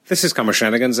This is Comic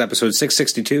Shenanigans, episode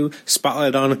 662,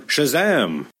 Spotlight on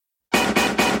Shazam! Ain't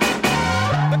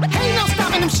no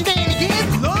stopping them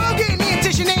shenanigans. Love getting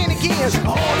into shenanigans.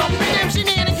 All up in them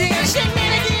shenanigans.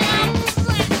 Shenanigans.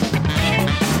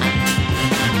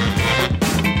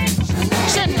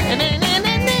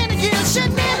 Shenanigans.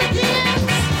 Shenanigans.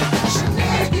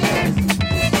 Shenanigans.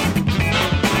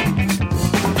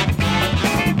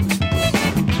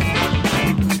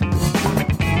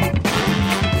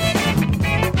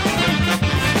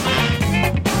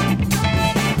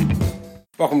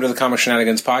 Welcome to the Comic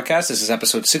Shenanigans podcast. This is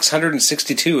episode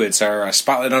 662. It's our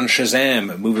Spotlight on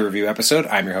Shazam movie review episode.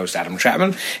 I'm your host, Adam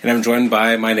Chapman, and I'm joined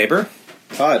by my neighbor,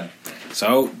 Todd.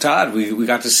 So, Todd, we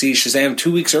got to see Shazam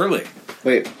 2 weeks early.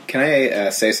 Wait, can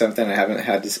I say something I haven't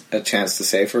had a chance to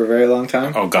say for a very long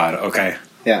time? Oh, God, okay.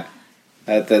 Yeah.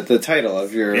 The title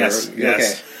of your... Yes.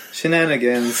 Okay.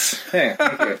 Shenanigans. Hey,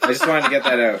 thank you. I just wanted to get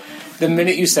that out. The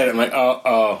minute you said it, I'm like,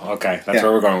 oh, okay. That's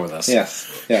where we're going with this.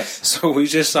 Yes. So we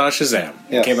just saw Shazam.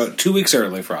 Yes. It came out 2 weeks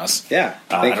early for us. Yeah.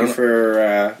 Thank you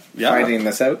for finding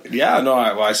this out. Yeah, no,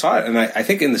 I saw it, and I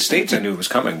think in the States I knew it was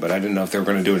coming, but I didn't know if they were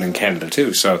going to do it in Canada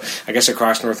too. So I guess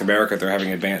across North America they're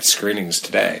having advanced screenings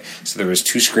today. So there was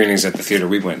 2 screenings at the theater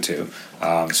we went to.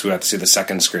 So we got to see the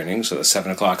second screening, so the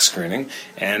 7 o'clock screening.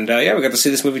 And we got to see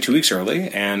this movie 2 weeks early,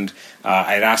 and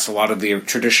I had asked a lot of the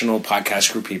traditional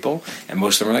podcast group people, and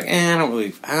most of them were like,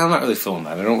 I'm not really feeling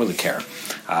that. I don't really care.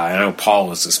 I know Paul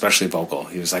was especially vocal.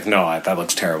 He was like, no, that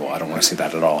looks terrible. I don't want to see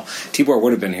that at all. Tibor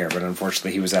would have been here, but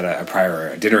unfortunately he was at a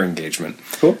prior dinner engagement.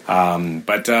 Cool.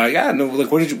 What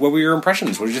were your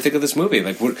impressions? What did you think of this movie?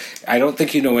 I don't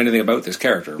think you know anything about this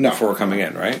character before coming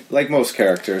in, right? Like most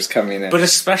characters coming in. But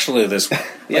especially this one.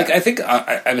 Yeah. I think,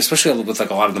 and especially with a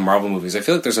lot of the Marvel movies, I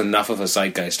feel like there's enough of a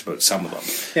zeitgeist about some of them.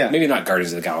 Yeah. Maybe not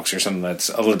Guardians of the Galaxy or something that's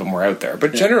a little bit more out there,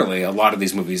 but generally a lot of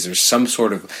these movies, there's some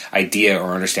sort of idea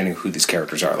or understanding of who these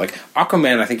characters are. Like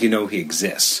Aquaman, I think you know he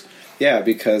exists. Yeah,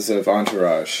 because of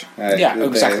Entourage.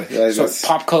 Exactly. So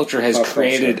pop culture has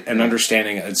created an yeah.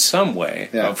 understanding in some way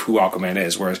of who Aquaman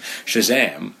is, whereas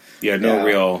Shazam, you had no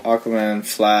real... Aquaman,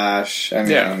 Flash,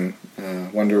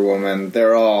 Wonder Woman,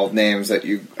 they're all names that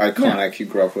you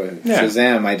grew up with. Yeah.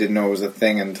 Shazam, I didn't know it was a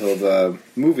thing until the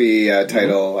movie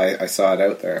title, I saw it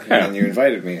out there, and you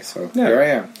invited me, so here I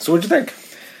am. So what'd you think?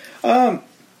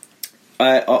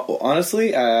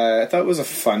 Honestly, I thought it was a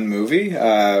fun movie.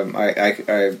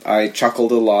 I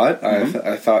chuckled a lot.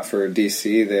 I thought for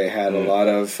DC they had a lot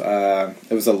of...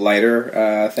 it was a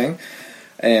lighter thing.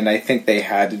 And I think they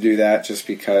had to do that just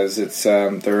because it's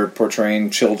they're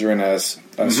portraying children as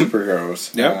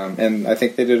superheroes. Yeah. And I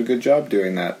think they did a good job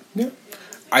doing that. Yeah.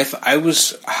 I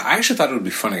actually thought it would be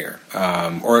funnier.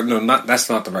 That's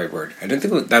not the right word. I didn't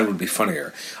think that would be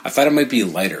funnier. I thought it might be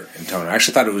lighter in tone. I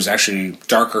actually thought it was actually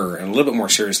darker and a little bit more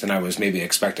serious than I was maybe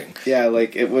expecting. Yeah,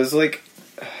 it was like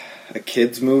a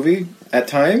kid's movie at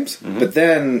times, but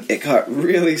then it got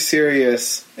really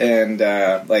serious and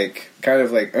I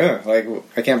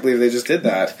can't believe they just did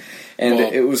that. And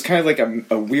it was kind of like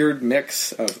a weird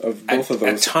mix of both of those.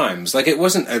 At times. It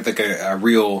wasn't a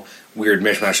real weird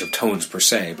mishmash of tones per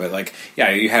se, but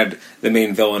you had the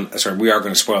main villain. Sorry, we are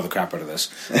going to spoil the crap out of this.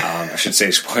 I should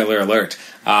say spoiler alert.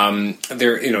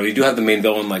 You do have the main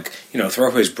villain,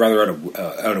 throw his brother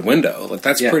out a window.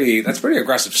 That's pretty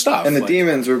aggressive stuff. And the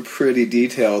demons were pretty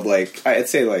detailed. I'd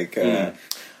say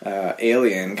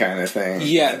alien kind of thing.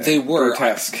 Yeah, they were.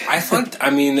 Grotesque. I thought,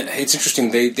 it's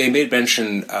interesting. They made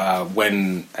mention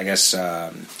when, I guess,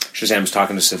 Shazam's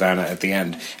talking to Savannah at the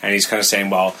end, and he's kind of saying,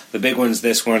 well, the big one's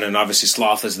this one, and obviously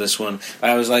Sloth is this one. But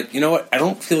I was like, you know what? I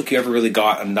don't feel like you ever really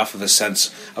got enough of a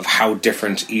sense of how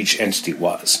different each entity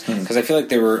was. Because I feel like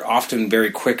they were often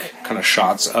very quick kind of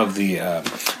shots of the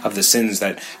sins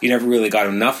that you never really got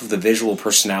enough of the visual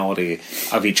personality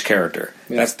of each character.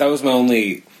 Yeah. That was my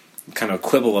only kind of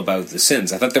quibble about the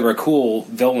sins. I thought they were a cool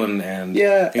villain and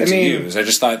thing to use. I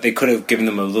just thought they could have given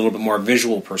them a little bit more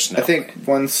visual personality. I think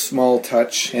one small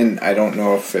touch, and I don't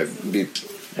know if it'd be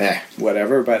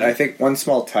whatever, but I think one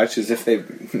small touch is if they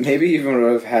maybe even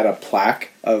would have had a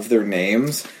plaque of their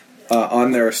names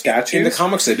on their statues. In the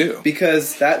comics they do.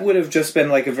 Because that would have just been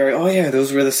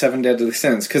those were the 7 deadly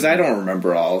sins. Because I don't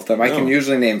remember all of them. I can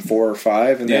usually name 4 or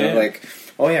 5, and then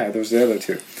those are the other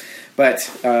 2.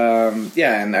 But,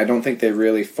 and I don't think they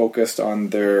really focused on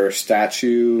their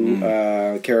statue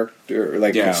character,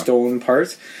 the stone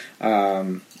part.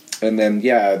 And then,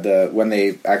 when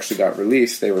they actually got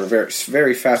released, they were very,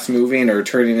 very fast-moving or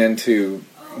turning into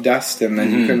dust, and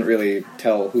then you couldn't really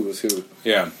tell who was who.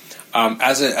 Yeah.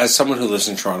 As someone who lives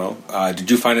in Toronto,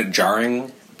 did you find it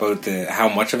jarring about how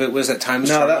much of it was at times.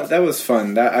 No, that was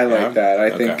fun. I like that.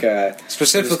 I think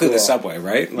specifically cool. the subway,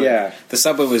 right? Yeah, the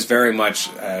subway was very much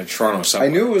Toronto subway. I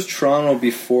knew it was Toronto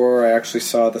before I actually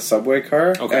saw the subway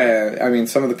car. Okay. I mean,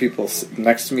 some of the people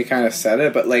next to me kind of said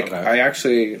it, but I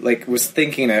actually was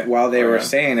thinking it while they were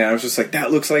saying it. I was just like,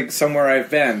 that looks like somewhere I've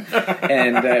been,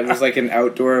 and it was like an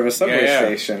outdoor of a subway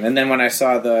station. And then when I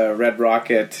saw the Red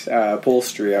Rocket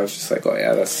upholstery, I was just like, oh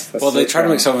yeah, that's well, they try to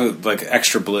make some of it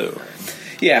extra blue.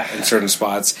 Yeah, in certain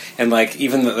spots, and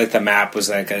even the map was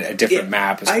a different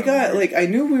map. I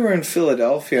knew we were in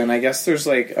Philadelphia, and I guess there's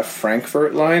a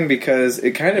Frankfurt line because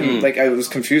it kind of I was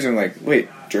confusing. Wait,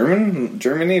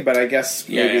 Germany, but I guess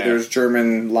maybe there's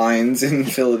German lines in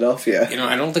Philadelphia.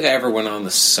 I don't think I ever went on the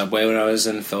subway when I was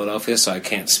in Philadelphia, so I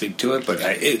can't speak to it. But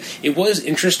it was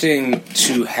interesting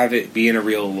to have it be in a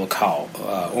real locale,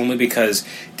 only because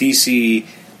DC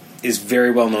is very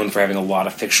well known for having a lot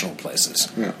of fictional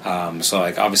places. Yeah. So,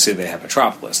 obviously they have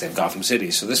Metropolis, they have Gotham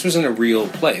City, so this was in a real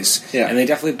place, and they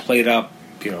definitely played up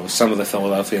some of the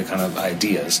Philadelphia kind of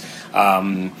ideas.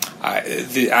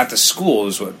 At the school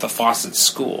is the Fawcett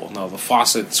School. Now, the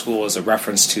Fawcett School is a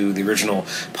reference to the original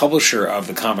publisher of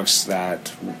the comics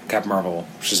that Captain Marvel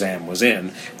Shazam was in,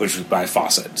 which was by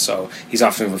Fawcett. So he's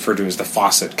often referred to as the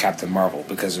Fawcett Captain Marvel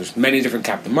because there's many different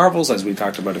Captain Marvels, as we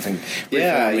talked about. I think.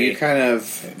 Yeah, you kind of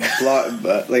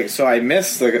so I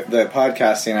missed the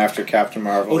podcasting after Captain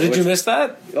Marvel. Oh, did you miss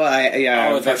that? Well,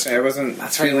 I wasn't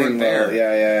feeling there.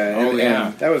 Yeah. Oh,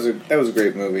 yeah. That was a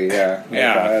great movie. Yeah.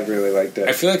 I really liked it.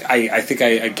 I feel like I think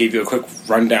I gave you a quick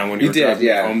rundown when you were driving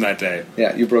home that day.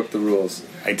 Yeah, you broke the rules.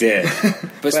 I did,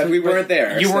 but we weren't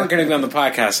there. You weren't going to be on the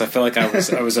podcast. I feel like I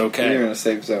was okay. You're in a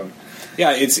safe zone.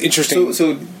 Yeah, it's interesting.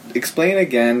 So explain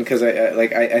again, because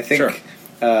I think sure.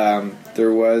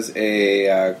 There was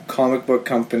a comic book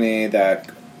company that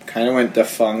kind of went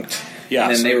defunct. Yeah,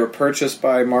 and then they were purchased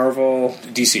by Marvel.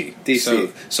 DC.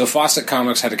 So Fawcett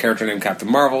Comics had a character named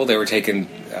Captain Marvel. They were taken.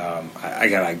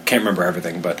 I can't remember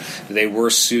everything, but they were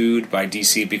sued by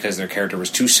DC because their character was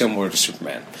too similar to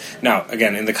Superman. Now,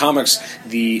 again, in the comics,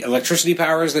 the electricity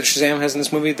powers that Shazam has in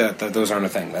this movie, those aren't a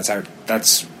thing.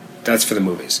 That's for the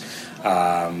movies,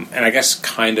 and I guess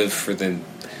kind of for the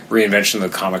reinvention of the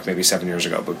comic maybe 7 years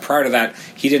ago. But prior to that,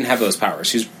 he didn't have those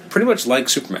powers. He's pretty much like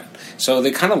Superman. So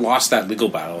they kind of lost that legal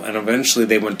battle, and eventually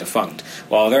they went defunct.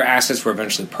 While their assets were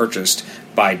eventually purchased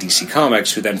by DC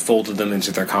Comics, who then folded them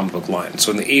into their comic book line.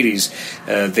 So in the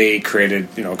 80s, they created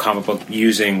a comic book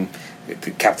using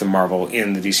Captain Marvel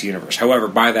in the DC Universe. However,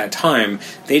 by that time,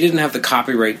 they didn't have the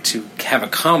copyright to have a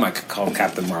comic called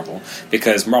Captain Marvel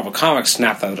because Marvel Comics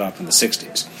snapped that up in the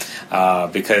 60s.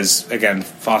 Because, again,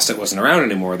 Fawcett wasn't around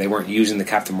anymore. They weren't using the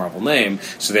Captain Marvel name,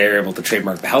 so they were able to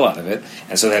trademark the hell out of it.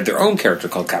 And so they had their own character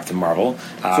called Captain Marvel.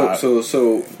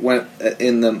 So when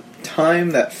in the time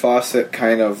that Fawcett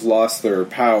kind of lost their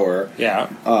power,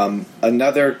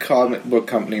 another comic book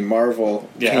company, Marvel,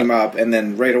 came up and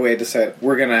then right away decided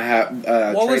we're going to have.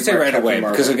 Well, let's say right away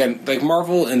because again,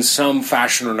 Marvel in some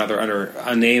fashion or another under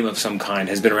a name of some kind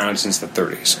has been around since the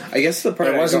 30s. I guess the part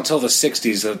it wasn't until the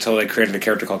 60s until they created a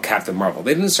character called Captain Marvel.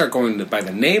 They didn't start going by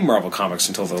the name Marvel Comics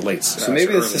until the late. So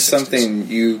maybe this is 60s. Something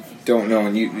you don't know,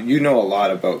 and you know a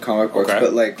lot about comic books,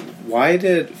 but why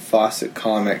did Fawcett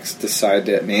Comics decide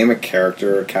to name a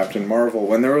character Captain Marvel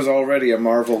when there was already a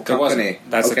Marvel company?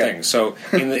 That's the thing. So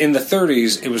in the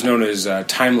 30s, it was known as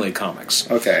Timely Comics.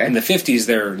 Okay. In the 50s,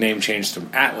 their name changed to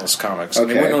Atlas Comics. Okay.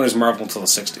 And they weren't known as Marvel until the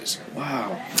 60s.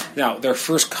 Wow. Now, their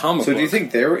first comic book... So do you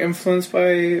think they were influenced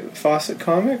by Fawcett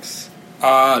Comics?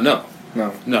 No.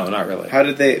 No, not really. How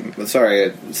did they... Sorry,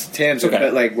 it's tangent,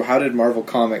 but how did Marvel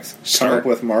Comics come up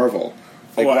with Marvel?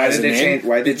 Why did they change?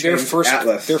 Why did they change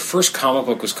Atlas? Their first comic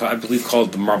book was, I believe,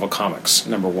 called the Marvel Comics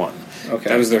 #1. Okay,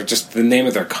 that was just the name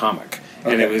of their comic,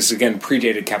 and it was again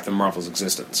predated Captain Marvel's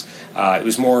existence. It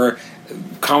was more.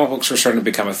 Comic books were starting to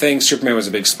become a thing. Superman was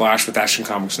a big splash with Action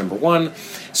Comics #1.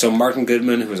 So Martin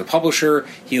Goodman, who was a publisher,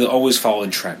 he always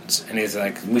followed trends. And he's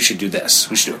like, we should do this.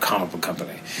 We should do a comic book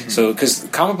company. Mm-hmm. So, because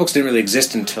comic books didn't really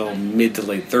exist until mid to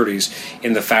late 30s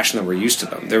in the fashion that we're used to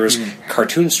them. There was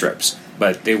cartoon strips,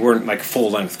 but they weren't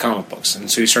full-length comic books.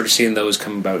 And so you started seeing those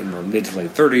come about in the mid to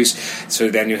late 30s. So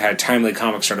then you had Timely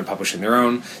Comics started publishing their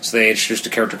own. So they introduced a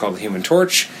character called the Human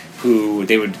Torch, who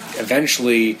they would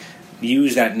eventually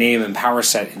use that name and power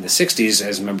set in the 60s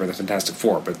as a member of the Fantastic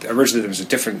Four, but originally there was a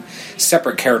different,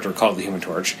 separate character called the Human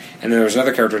Torch, and then there was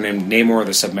another character named Namor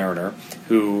the Submariner,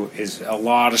 who is a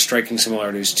lot of striking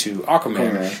similarities to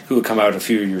Aquaman, who would come out a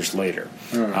few years later.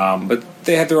 But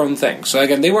they had their own thing. So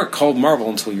again, they weren't called Marvel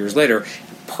until years later,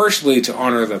 partially to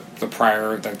honor the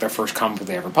prior, their first comic book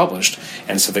they ever published,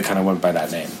 and so they kind of went by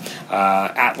that name.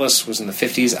 Atlas was in the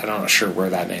 50s. I'm not sure where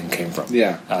that name came from.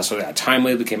 So that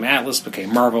Timely became Atlas,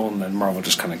 became Marvel, and then Marvel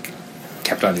just kind of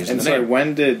kept on using the name. And so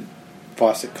when did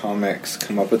Fawcett Comics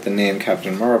come up with the name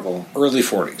Captain Marvel? Early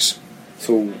 40s.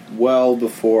 So well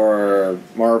before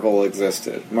Marvel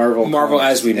existed. Marvel Comics,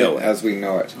 as we know it. As we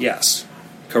know it. Yes.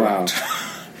 Correct. Wow.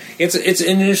 It's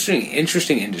an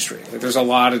interesting industry. Like, there's a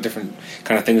lot of different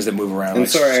kind of things that move around. And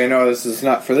sorry, I know this is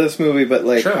not for this movie, but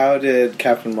sure. How did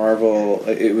Captain Marvel?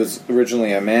 It was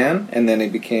originally a man, and then he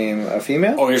became a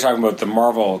female. Oh, you're talking about the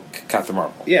Marvel Captain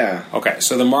Marvel. Yeah. Okay,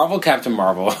 so the Marvel Captain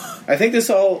Marvel. I think this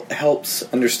all helps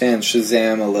understand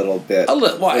Shazam a little bit.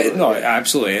 No,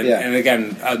 absolutely. And, yeah. and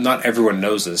again, not everyone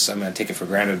knows this. I mean, I take it for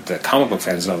granted that comic book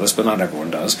fans know this, but not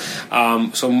everyone does.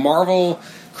 So Marvel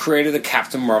created the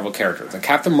Captain Marvel character. The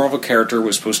Captain Marvel character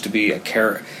was supposed to be a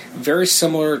character very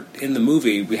similar in the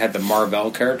movie. We had the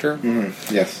Mar-Vell character.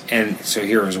 Mm-hmm. Yes. And so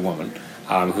here is a woman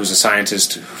who's a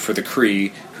scientist for the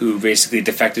Kree who basically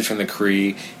defected from the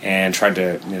Kree and tried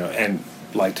to, and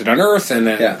liked it on Earth and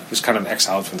then was kind of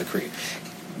exiled from the Kree.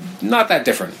 Not that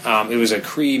different. It was a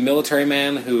Kree military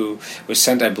man who was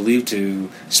sent, I believe, to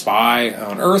spy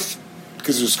on Earth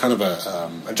because it was kind of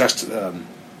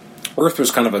Earth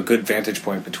was kind of a good vantage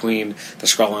point between the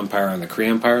Skrull Empire and the Kree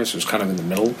Empire, so it was kind of in the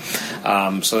middle.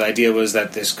 So the idea was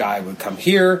that this guy would come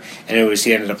here, and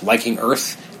he ended up liking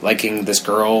Earth, liking this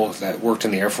girl that worked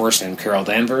in the Air Force named Carol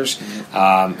Danvers,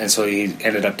 and so he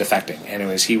ended up defecting.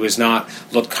 Anyways, he was not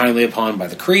looked kindly upon by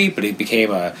the Kree, but he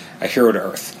became a hero to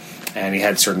Earth. And he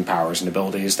had certain powers and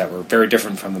abilities that were very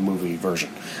different from the movie version.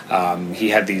 He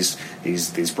had these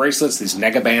bracelets, these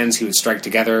negabands he would strike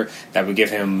together that would give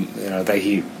him,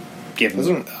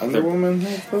 Doesn't Wonder Woman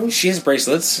have those? She has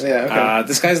bracelets. Yeah, okay.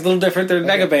 This guy's a little different. They're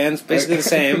negabands, basically the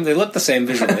same. They look the same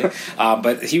visually.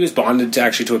 But he was bonded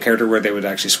to a character where they would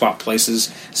actually swap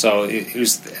places. So it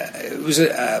was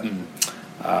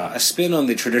a spin on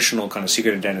the traditional kind of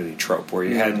secret identity trope, where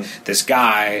you had this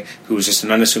guy who was just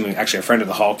an unassuming, actually a friend of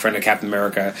the Hulk, friend of Captain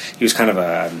America. He was kind of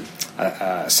a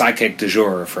sidekick du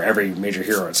jour for every major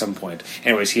hero at some point.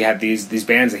 Anyways, he had these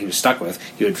bands that he was stuck with.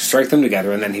 He would strike them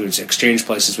together, and then he would exchange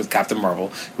places with Captain Marvel,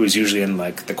 who was usually in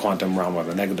like the quantum realm or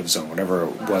the negative zone, whatever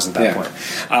it was at that point.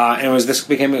 And it was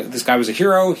this guy was a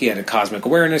hero. He had a cosmic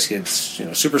awareness. He had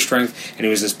super strength, and he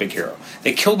was this big hero.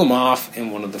 They killed him off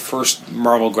in one of the first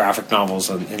Marvel graphic novels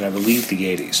in I believe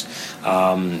the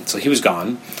 80s. So he was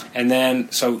gone, and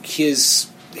then so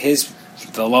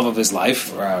the love of his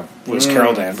life was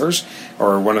Carol Danvers,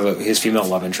 or one of his female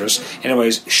love interests.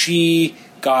 Anyways, she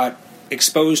got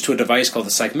exposed to a device called the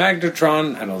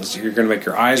Psychmagnetron. I know you're going to make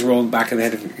your eyes roll back in the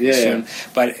head of you soon,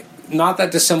 but not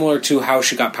that dissimilar to how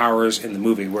she got powers in the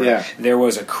movie, where there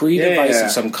was a Kree device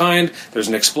of some kind, there's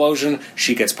an explosion,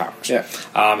 she gets powers.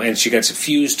 And she gets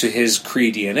fused to his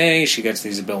Kree DNA, she gets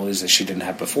these abilities that she didn't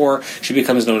have before. She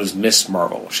becomes known as Miss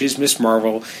Marvel. She's Miss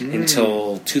Marvel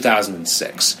until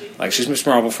 2006. Like, she's Miss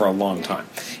Marvel for a long time.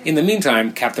 In the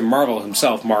meantime, Captain Marvel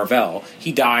himself, Mar-Vell,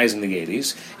 he dies in the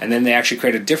 80s, and then they actually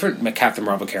create a different Captain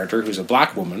Marvel character, who's a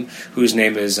black woman, whose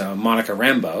name is Monica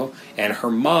Rambeau, and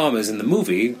her mom is in the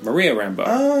movie Maria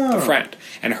Rambeau, the friend,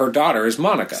 and her daughter is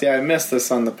Monica. See, I missed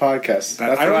this on the podcast.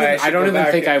 I don't even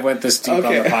think I went this deep on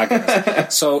the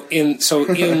podcast. So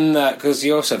in because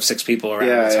you also have 6 people around,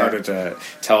 it's harder to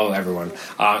tell everyone.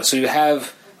 So you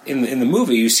have in the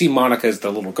movie, you see Monica as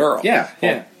the little girl.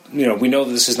 We know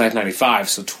that this is 1995,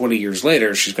 so 20 years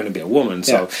later, she's going to be a woman.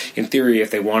 So, in theory, if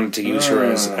they wanted to use her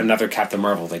as another Captain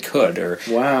Marvel, they could, or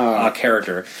a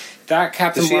character. That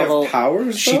Captain Marvel, have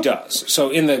powers, she does. So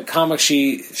in the comics,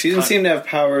 she didn't seem to have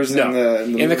powers in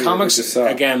the comics.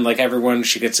 Again, like everyone,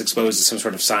 she gets exposed to some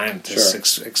sort of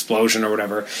scientist explosion or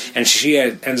whatever, and she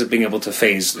ends up being able to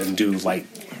phase and do light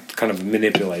kind of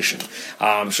manipulation.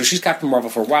 So she's Captain Marvel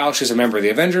for a while. She's a member of the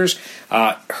Avengers.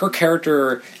 Her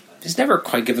character is never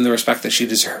quite given the respect that she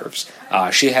deserves.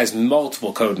 She has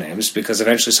multiple code names because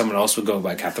eventually someone else would go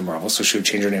by Captain Marvel, so she would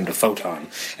change her name to Photon.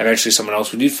 Eventually someone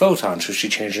else would do Photon, so she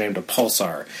changed her name to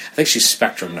Pulsar. I think she's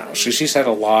Spectrum now. So she's had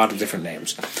a lot of different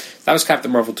names. That was Captain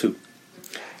Marvel 2.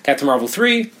 Captain Marvel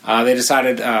 3, they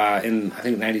decided in, I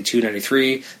think, 92,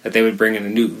 93, that they would bring in a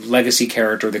new legacy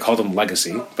character. They called him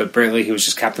Legacy, but really he was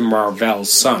just Captain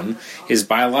Mar-Vell's son, his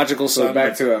biological son. So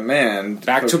back to a man.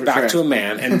 Back to a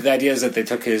man, and the idea is that they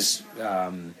took his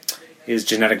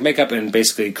genetic makeup and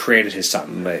basically created his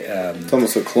son. It's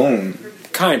almost a clone.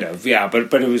 Kind of, yeah,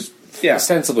 but it was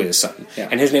ostensibly his son. Yeah.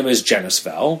 And his name is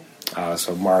Genis-Vell.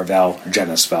 So Mar-Vell,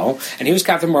 Genis-Vell, and he was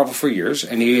Captain Marvel for years,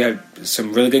 and he had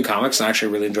some really good comics, and I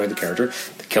actually really enjoyed the character.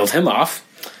 They killed him off.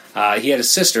 He had a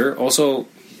sister, also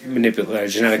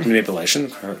genetic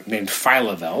manipulation, named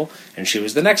Phyla-Vell, and she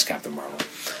was the next Captain Marvel.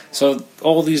 So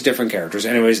all these different characters.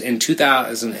 Anyways, in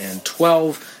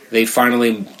 2012, they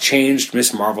finally changed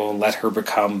Miss Marvel and let her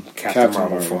become Captain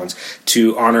Marvel for once,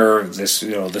 to honor this,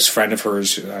 this friend of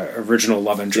hers, original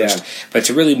love interest, but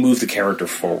to really move the character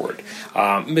forward.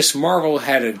 Miss Marvel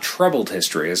had a troubled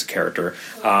history as a character.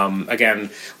 Again,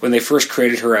 when they first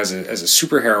created her as a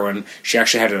superheroine, she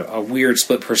actually had a weird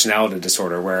split personality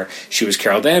disorder where she was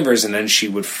Carol Danvers, and then she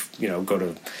would, go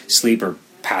to sleep or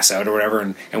pass out or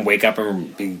whatever and wake up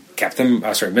and be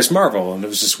Miss Marvel, and it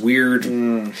was this weird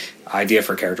idea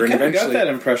for a character. And eventually, got that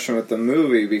impression with the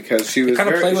movie because she was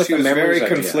very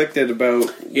conflicted about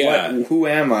who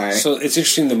am I. So it's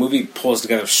interesting. The movie pulls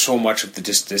together so much of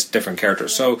this different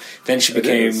characters. So then she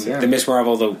became the Miss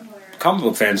Marvel. The comic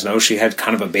book fans know she had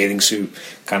kind of a bathing suit,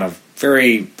 kind of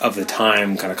very of the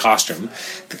time kind of costume.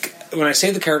 When I say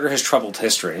the character has troubled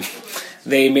history,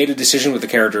 they made a decision with the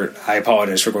character. I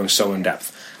apologize for going so in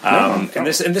depth. And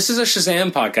this is a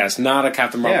Shazam podcast, not a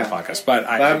Captain Marvel podcast. But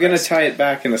I'm going to tie it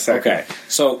back in a second. Okay,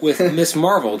 so with Miss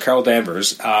Marvel, Carol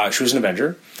Danvers, she was an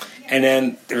Avenger, and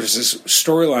then there was this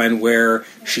storyline where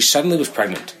she suddenly was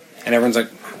pregnant, and everyone's like,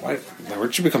 "Why?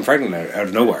 Where'd she become pregnant out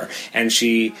of nowhere?" And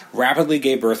she rapidly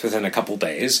gave birth within a couple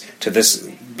days to this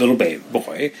little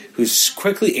boy who's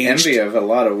quickly aged. Envy of a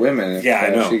lot of women. If, I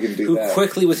know. She can do who that.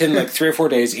 Quickly, within like 3 or 4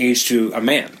 days, aged to a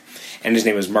man, and his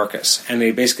name was Marcus. And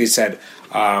they basically said,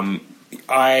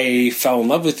 "I fell in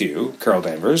love with you, Carol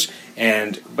Danvers,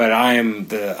 but I am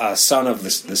the son of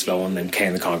this villain named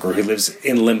Kang the Conqueror who lives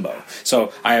in Limbo.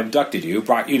 So I abducted you,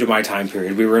 brought you to my time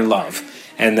period. We were in love."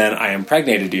 And then I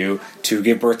impregnated you to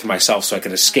give birth to myself so I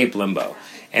could escape Limbo.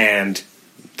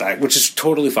 Which is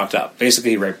totally fucked up.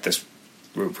 Basically, he raped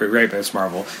Miss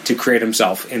Marvel to create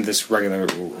himself in this regular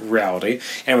reality.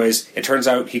 Anyways, it turns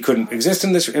out he couldn't exist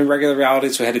in regular reality,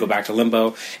 so he had to go back to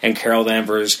Limbo. And Carol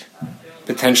Danvers,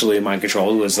 potentially mind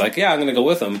control, was like, "Yeah, I'm going to go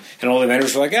with him." And all the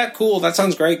Avengers were like, "Yeah, cool, that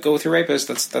sounds great. Go with your rapist.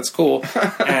 That's cool."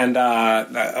 And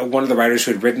one of the writers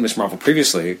who had written Miss Marvel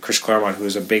previously, Chris Claremont, who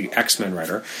was a big X-Men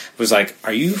writer, was like,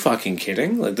 "Are you fucking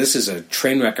kidding? Like, this is a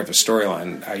train wreck of a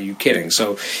storyline. Are you kidding?"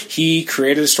 So he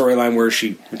created a storyline where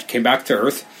she came back to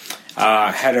Earth,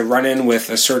 had a run-in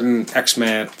with a certain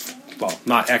X-Man, well,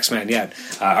 not X-Man yet,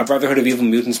 a Brotherhood of Evil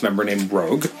Mutants member named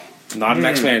Rogue, not an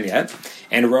X-Man yet.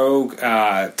 And Rogue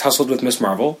tussled with Miss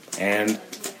Marvel and,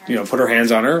 put her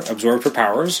hands on her, absorbed her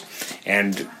powers,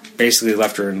 and basically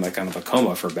left her in like kind of a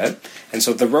coma for a bit. And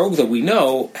so the Rogue that we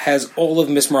know has all of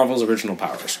Miss Marvel's original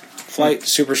powers: flight,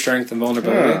 super strength, and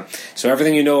vulnerability. Yeah. So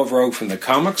everything you know of Rogue from the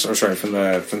comics, from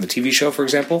the TV show, for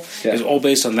example, is all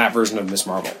based on that version of Miss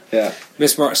Marvel. Yeah.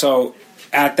 So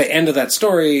at the end of that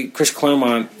story, Chris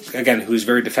Claremont, again, who's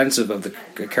very defensive of the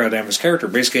Carol Danvers character,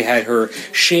 basically had her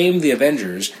shame the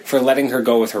Avengers for letting her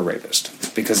go with her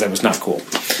rapist, because that was not cool.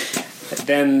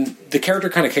 Then the character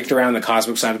kind of kicked around the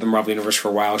cosmic side of the Marvel Universe for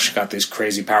a while. She got these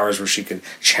crazy powers where she could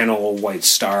channel a white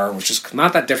star, which is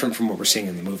not that different from what we're seeing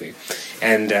in the movie.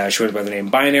 And she went by the name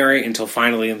Binary until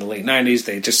finally in the late 90s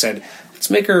they just said, let's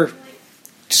make her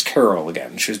just Carol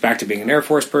again. She was back to being an Air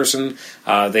Force person.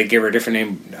 They gave her a different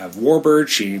name, Warbird.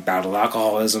 She battled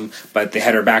alcoholism, but they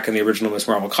had her back in the original Miss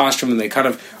Marvel costume, and they kind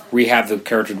of rehabbed the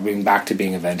character to being back to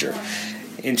being Avenger.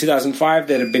 In 2005,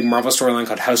 they had a big Marvel storyline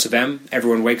called House of M.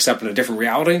 Everyone wakes up in a different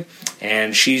reality,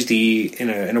 and she's in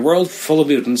a world full of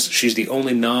mutants. She's the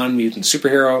only non-mutant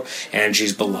superhero, and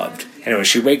she's beloved. Anyway,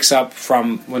 she wakes up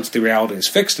once the reality is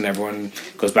fixed and everyone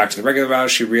goes back to the regular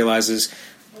reality. She realizes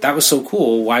that was so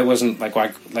cool. Why wasn't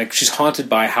she's haunted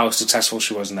by how successful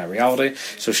she was in that reality?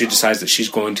 So she decides that she's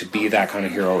going to be that kind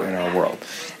of hero in our world.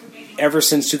 Ever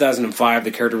since 2005, the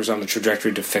character was on the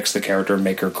trajectory to fix the character,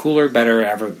 make her cooler,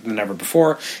 better than ever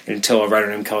before, until a writer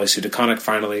named Kelly Sue DeConnick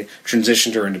finally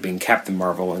transitioned her into being Captain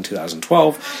Marvel in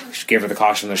 2012. She gave her the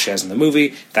costume that she has in the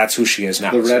movie. That's who she is now.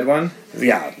 The red one?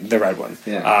 Yeah, the red one.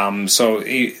 Yeah. So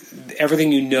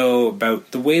everything you know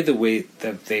about the way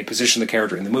that they position the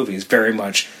character in the movie is very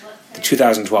much the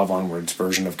 2012 onwards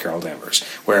version of Carol Danvers,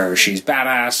 where she's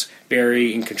badass,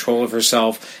 very in control of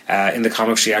herself. In the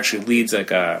comics, she actually leads like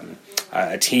a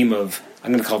team of,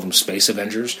 I'm going to call them Space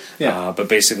Avengers, but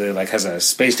basically has a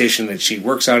space station that she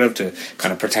works out of to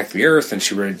kind of protect the Earth, and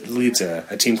she leads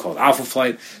a team called Alpha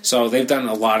Flight. So they've done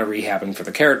a lot of rehabbing for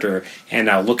the character, and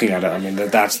now looking at it, I mean,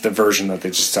 that's the version that they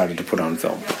just decided to put on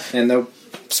film. And they'll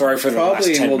sorry for the last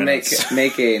 10 probably will minutes.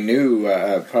 make a new,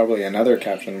 probably another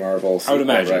Captain Marvel sequel, I would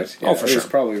imagine. Right? Yeah, for sure. It's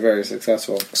probably very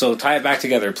successful. So tie it back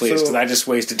together, please, because I just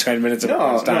wasted 10 minutes of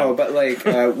everyone's time. No,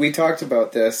 but we talked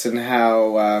about this and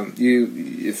how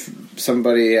if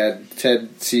somebody had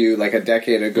said to you like a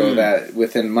decade ago that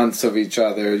within months of each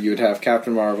other you'd have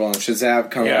Captain Marvel and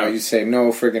Shazam come out, you say,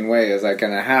 no friggin' way is that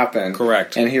going to happen.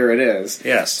 Correct. And here it is.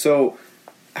 Yes. So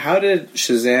how did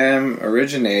Shazam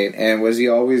originate, and was he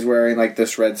always wearing like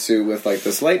this red suit with like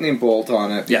this lightning bolt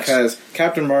on it? Yes. Because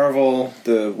Captain Marvel,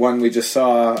 the one we just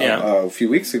saw a few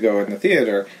weeks ago in the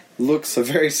theater, looks a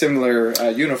very similar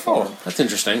uniform. Oh, that's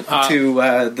interesting. To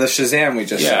the Shazam we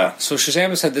just saw. So Shazam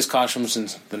has had this costume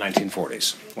since the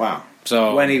 1940s. Wow.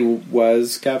 So when he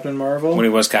was Captain Marvel? When he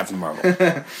was Captain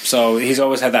Marvel. So he's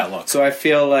always had that look. So I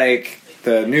feel like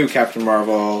the new Captain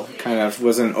Marvel kind of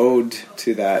was an ode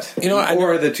to that.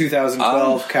 Or the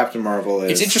 2012 Captain Marvel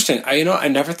is. It's interesting. I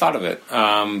never thought of it.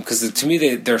 Because to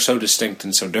me, they're so distinct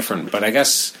and so different. But I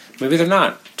guess maybe they're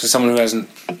not to someone who hasn't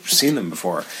seen them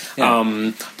before.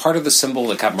 Yeah. Part of the symbol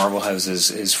that Captain Marvel has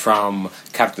is from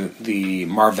the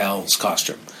Marvel's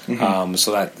costume. Mm-hmm.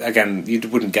 So that, again, you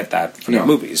wouldn't get that from the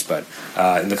movies, but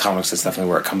in the comics, that's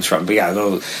definitely where it comes from. But yeah,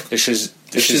 the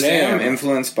Shazam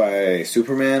influenced by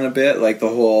Superman a bit, like the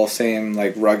whole same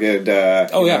like rugged.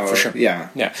 For sure. Yeah.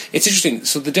 It's interesting.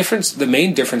 So the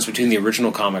main difference between the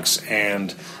original comics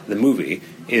and the movie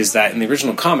is that in the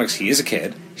original comics, he is a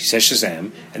kid. He says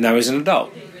Shazam, and now he's an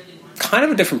adult. Kind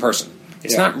of a different person.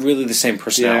 It's not really the same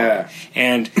personality. Yeah.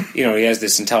 And, he has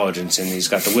this intelligence and he's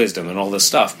got the wisdom and all this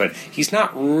stuff, but he's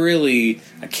not really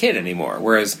a kid anymore,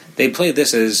 whereas they play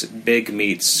this as big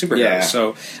meets superheroes. Yeah.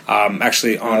 So,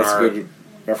 actually on that's a good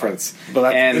reference.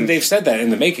 But and they've said that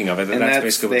in the making of it. That's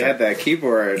basically they had that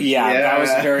keyboard. Yeah, that was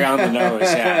very on the nose,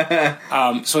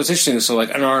 yeah. So it's interesting. So,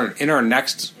 like, in our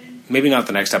next... Maybe not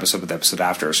the next episode, but the episode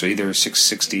after. So either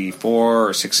 664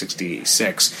 or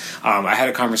 666. I had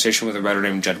a conversation with a writer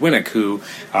named Judd Winnick, who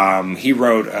he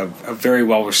wrote a very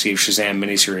well-received Shazam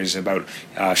miniseries about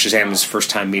Shazam's first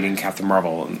time meeting Captain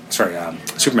Marvel.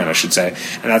 Superman, I should say.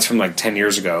 And that's from like 10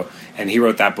 years ago. And he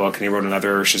wrote that book, and he wrote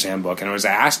another Shazam book. And I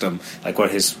asked him like what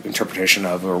his interpretation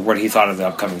of, or what he thought of the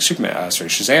upcoming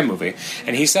Shazam movie.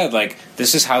 And he said, like,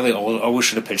 this is how they always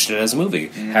should have pitched it as a movie.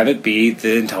 Have it be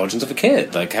the intelligence of a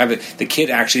kid. Like, have it the kid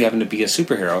actually having to be a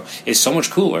superhero is so much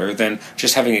cooler than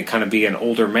just having it kind of be an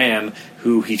older man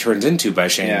who he turns into by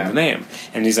changing the name.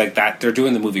 And he's like, that they're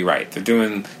doing the movie right. They're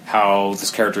doing how this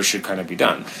character should kind of be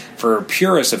done. For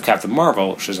purists of Captain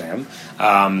Marvel, Shazam,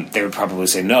 they would probably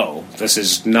say, no, this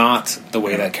is not the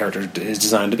way that character is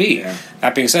designed to be. Yeah.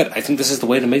 That being said, I think this is the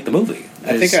way to make the movie.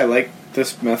 I think I like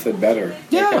this method better.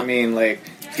 Yeah. Like, I mean, like...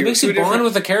 It makes you bond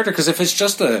with the character, because if it's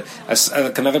just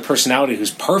another personality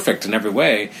who's perfect in every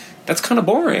way, that's kind of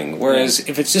boring. Whereas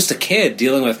if it's just a kid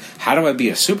dealing with, how do I be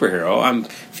a superhero? I'm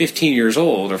 15 years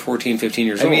old, or 14, 15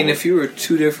 years old. I mean, if you were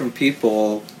two different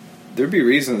people, there'd be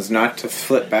reasons not to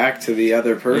flip back to the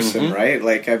other person, right?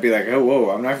 Like, I'd be like, oh, whoa,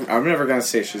 I'm never going to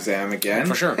say Shazam again.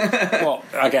 For sure. Well,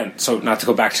 again, so not to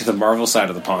go back to the Marvel side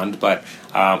of the pond, but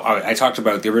I talked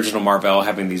about the original Marvel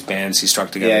having these bands he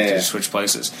struck together to switch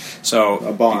places. So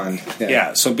a bond.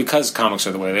 Yeah, so because comics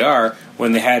are the way they are,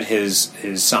 when they had his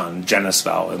son,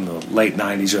 Genis-Vell, in the late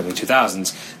 90s, early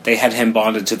 2000s, they had him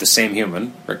bonded to the same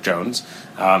human, Rick Jones.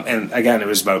 And again, it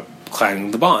was about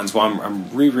clanging the bonds. Well, I'm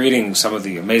rereading some of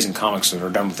the amazing comics that are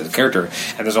done with the character,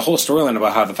 and there's a whole storyline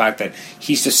about how the fact that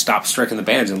he's just stopped striking the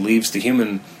bands and leaves the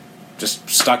human just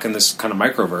stuck in this kind of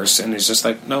microverse, and he's just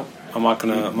like, no, I'm not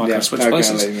gonna switch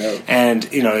places. And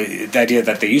the idea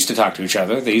that they used to talk to each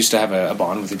other, they used to have a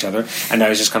bond with each other, and now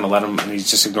he's just kind of let him, and he's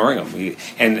just ignoring him.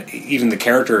 And even the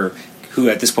character, who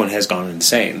at this point has gone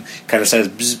insane, kind of says,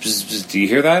 bzz, bzz, bzz, do you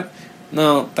hear that?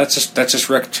 No, that's just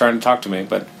Rick trying to talk to me,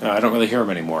 but I don't really hear him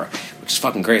anymore, which is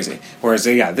fucking crazy. Whereas,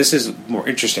 this is more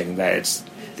interesting, that it's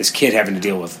this kid having to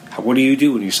deal with, what do you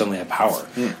do when you suddenly have power?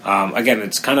 Again,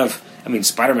 it's kind of,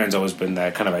 Spider-Man's always been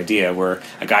that kind of idea, where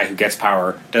a guy who gets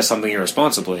power does something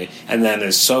irresponsibly, and then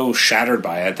is so shattered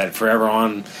by it that forever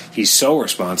on, he's so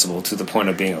responsible to the point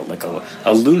of being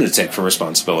a lunatic for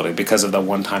responsibility, because of the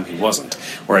one time he wasn't.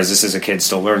 Whereas this is a kid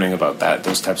still learning about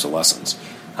those types of lessons.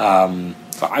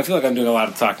 I feel like I'm doing a lot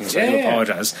of talking, so I do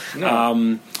apologize.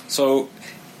 No. So,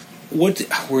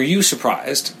 were you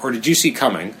surprised, or did you see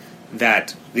coming,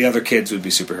 that the other kids would be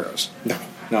superheroes?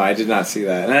 No, I did not see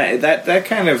that. And that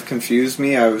kind of confused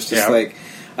me. I was just like,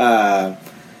 I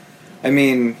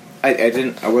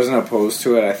wasn't opposed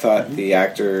to it. I thought the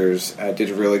actors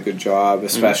did a really good job,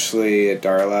 especially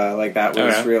Darla. Like, that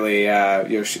was really,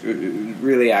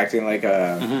 really acting like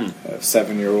a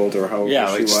 7-year-old or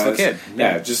however she was. Just a kid.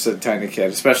 Yeah, just a tiny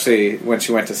kid. Especially when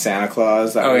she went to Santa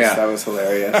Claus. That was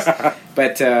hilarious.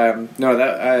 But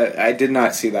no, I did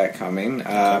not see that coming.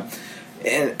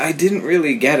 And I didn't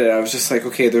really get it. I was just like,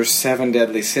 okay, there's 7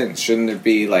 deadly sins. Shouldn't there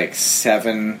be like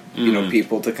 7,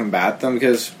 people to combat them?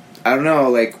 Because I don't know,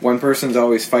 like one person's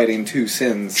always fighting 2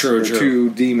 sins or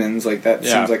 2 demons. Like that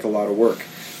seems like a lot of work.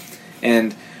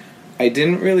 And I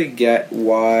didn't really get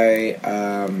why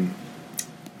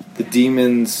the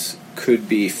demons could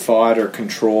be fought or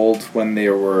controlled when they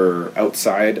were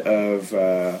outside of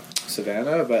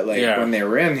Savannah, but when they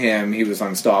were in him, he was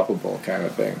unstoppable, kind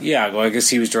of thing. Yeah, well, I guess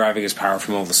he was deriving his power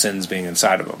from all the sins being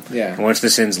inside of him. Yeah. And once the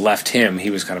sins left him, he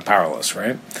was kind of powerless,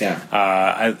 right?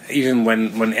 Yeah. Even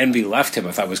when Envy left him,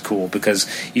 I thought was cool because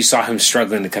you saw him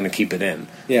struggling to kind of keep it in.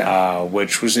 Yeah.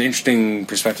 Which was an interesting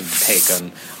perspective to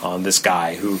take on this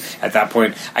guy who, at that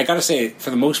point, I gotta say,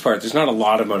 for the most part, there's not a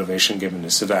lot of motivation given to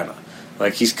Savannah.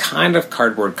 Like, he's kind of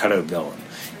cardboard cutout villain.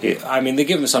 I mean, they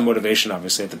give him some motivation,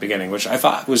 obviously, at the beginning, which I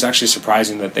thought was actually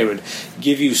surprising that they would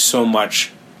give you so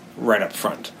much right up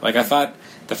front. Like, I thought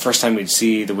the first time we'd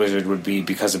see the wizard would be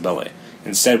because of Billy.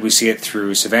 Instead, we see it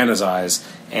through Savannah's eyes,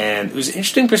 and it was an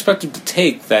interesting perspective to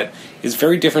take that is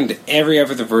very different to every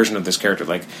other version of this character.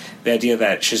 Like, the idea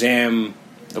that Shazam,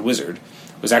 the wizard,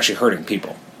 was actually hurting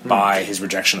people by his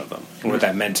rejection of them, and what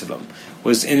that meant to them,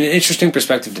 was an interesting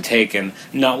perspective to take, and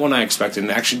not one I expected,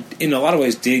 and actually, in a lot of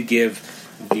ways, did give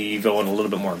the villain a little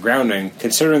bit more grounding,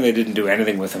 considering they didn't do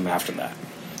anything with him after that.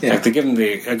 Yeah. Like, they give him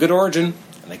a good origin,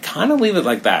 and they kind of leave it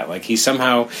like that. Like, he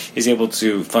somehow is able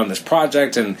to fund this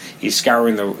project, and he's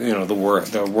scouring the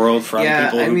world for other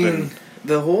people. I mean,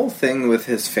 the whole thing with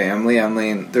his family, I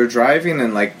mean, they're driving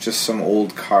in, like, just some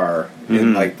old car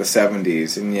in, like, the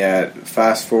 70s, and yet,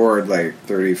 fast forward, like,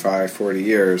 35, 40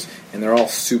 years, and they're all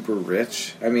super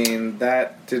rich. I mean,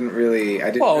 that didn't really...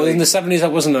 in the 70s,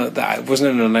 that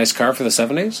wasn't it a nice car for the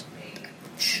 70s?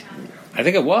 I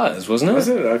think it was, wasn't it? Was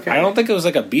it? Okay. I don't think it was,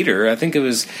 like, a beater. I think it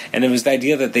was... And it was the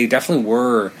idea that they definitely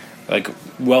were, like,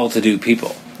 well-to-do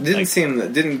people.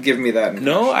 Didn't give me that impression.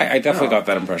 No, I definitely got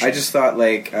that impression. I just thought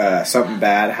like something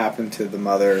bad happened to the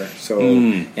mother,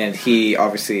 and he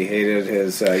obviously hated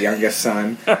his youngest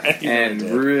son and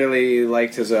really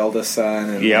liked his eldest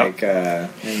son,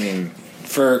 and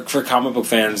for comic book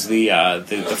fans, the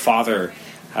father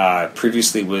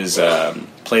previously was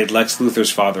played Lex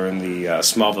Luthor's father in the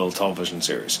Smallville television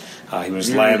series. He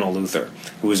was Lionel Luthor,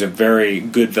 who was a very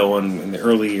good villain in the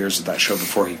early years of that show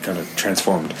before he kind of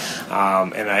transformed.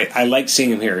 And I liked seeing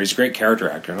him here. He's a great character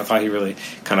actor, and I thought he really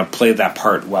kind of played that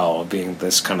part well, being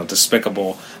this kind of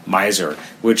despicable miser,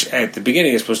 which at the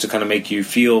beginning is supposed to kind of make you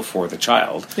feel for the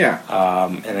child. Yeah.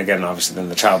 And again, obviously, then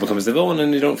the child becomes the villain,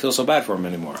 and you don't feel so bad for him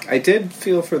anymore. I did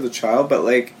feel for the child, but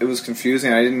like it was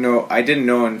confusing. I didn't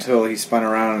know until he spun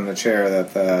around in the chair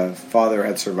that the father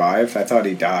had survived. I thought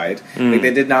he died. Like,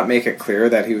 they did not make it clear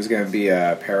that he was going to be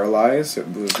paralyzed. It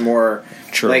was more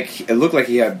like it looked like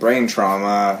he had brain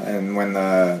trauma, and when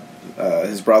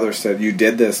his brother said, "You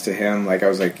did this to him," like I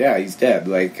was like, "Yeah, he's dead."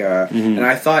 Like, and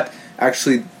I thought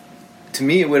actually, to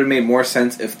me, it would have made more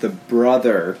sense if the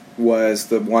brother was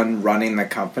the one running the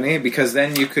company, because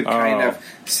then you could kind of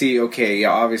see, okay,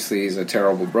 yeah, obviously he's a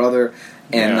terrible brother.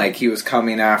 And, like, he was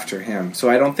coming after him. So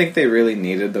I don't think they really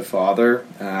needed the father,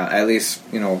 at least,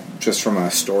 just from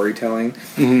a storytelling.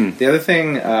 Mm-hmm. The other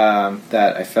thing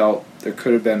that I felt there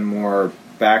could have been more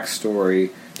backstory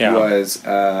was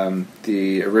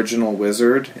the original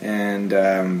wizard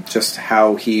and just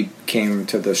how he came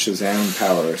to the Shazam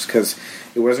powers. Because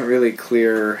it wasn't really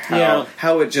clear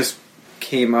how it just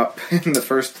came up in the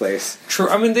first place. True.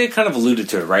 I mean, they kind of alluded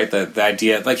to it, right? The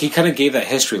idea, like, he kind of gave that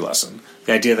history lesson.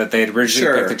 The idea that they had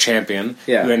originally picked the champion,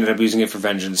 who ended up using it for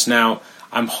vengeance. Now,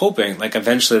 I'm hoping, like,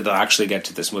 eventually they'll actually get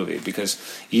to this movie, because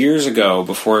years ago,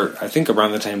 before, I think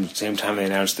around the same time they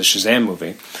announced the Shazam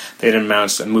movie, they'd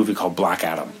announced a movie called Black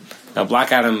Adam. Now,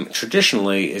 Black Adam,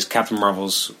 traditionally, is Captain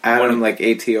Marvel's... Adam, like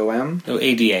A-T-O-M? No,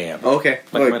 A-D-A-M. Oh, okay.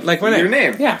 Like my name. Your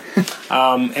name. Yeah.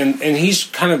 And he's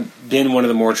kind of been one of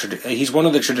the more... he's one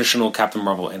of the traditional Captain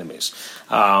Marvel enemies.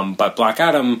 But Black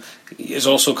Adam is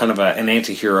also kind of an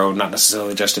anti-hero, not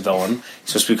necessarily just a villain.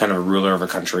 He's supposed to be kind of a ruler of a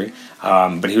country.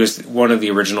 But he was one of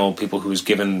the original people who was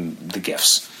given the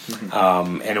gifts.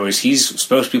 Mm-hmm. He's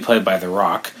supposed to be played by The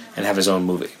Rock and have his own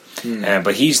movie.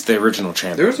 But he's the original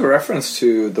champion. There was a reference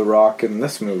to The Rock in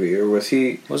this movie, or was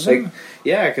he? Was like, there?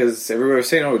 Yeah, because everybody was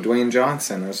saying, "Oh, Dwayne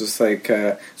Johnson." I was just like,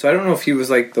 so I don't know if he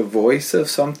was like the voice of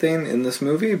something in this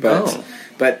movie, but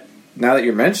now that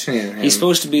you're mentioning him, he's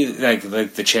supposed to be like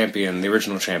the champion, the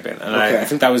original champion, and I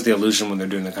think that was the illusion when they're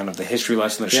doing the kind of the history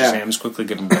lesson that Shazam's quickly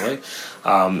given Billy,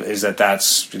 is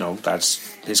that's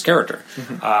his character.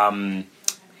 Mm-hmm.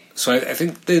 So I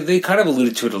think they kind of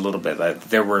alluded to it a little bit. That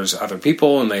there was other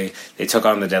people, and they took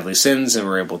on the deadly sins and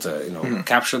were able to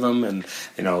capture them, and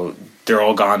they're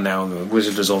all gone now. And the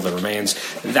wizard is all that remains.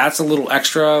 That's a little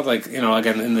extra. Like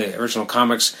again in the original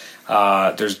comics,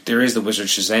 there is the wizard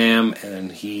Shazam,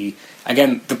 and he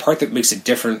again the part that makes it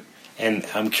different. And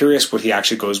I'm curious what he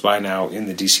actually goes by now in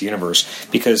the DC universe,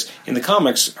 because in the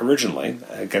comics originally,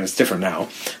 again it's different now,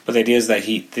 but the idea is that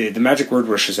the magic word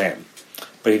was Shazam,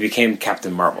 but he became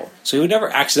Captain Marvel. So he would never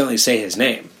accidentally say his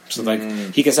name. So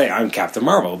he could say, I'm Captain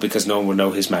Marvel, because no one would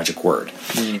know his magic word.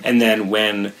 And then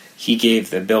when he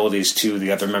gave the abilities to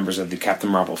the other members of the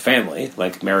Captain Marvel family,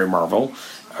 like Mary Marvel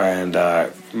and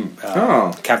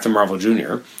Captain Marvel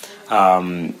Jr.,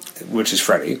 which is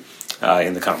Freddy,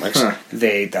 in the comics,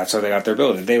 that's how they got their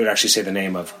ability. They would actually say the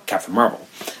name of Captain Marvel,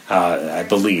 I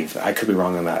believe. I could be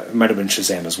wrong on that. It might have been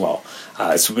Shazam as well.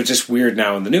 It's just weird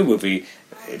now in the new movie.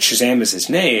 Shazam is his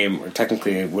name, or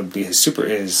technically it would be his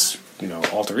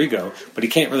alter ego, but he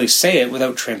can't really say it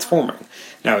without transforming.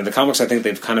 Now in the comics, I think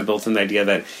they've kind of built in the idea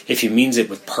that if he means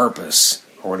it with purpose,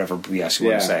 or whatever BS you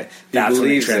want to say, that's when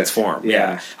he transforms.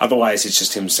 Yeah. Otherwise, it's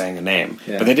just him saying a name.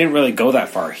 Yeah. But they didn't really go that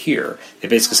far here. They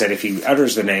basically said if he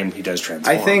utters the name, he does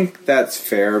transform. I think that's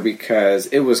fair, because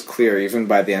it was clear, even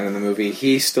by the end of the movie,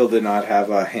 he still did not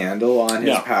have a handle on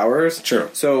his powers.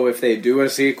 True. So if they do a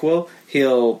sequel,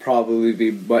 he'll probably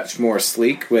be much more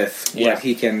sleek with what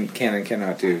he can and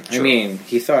cannot do. True. I mean,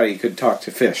 he thought he could talk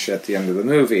to fish at the end of the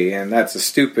movie, and that's a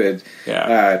stupid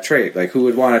trait. Like, who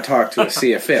would want to talk to a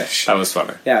sea of fish? That was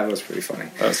funny. Yeah, it was pretty funny.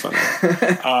 That was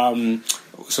funny.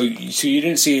 So you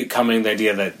didn't see it coming, the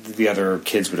idea that the other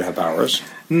kids would have powers?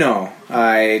 No,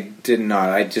 I did not.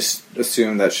 I just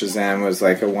assumed that Shazam was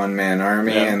like a one-man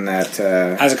army, and that...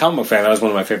 As a comic book fan, that was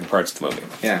one of my favorite parts of the movie.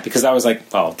 Yeah. Because I was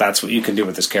like, well, that's what you can do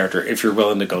with this character if you're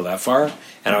willing to go that far,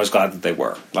 and I was glad that they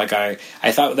were. Like, I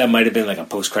thought that might have been like a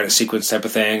post-credit sequence type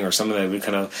of thing, or something that we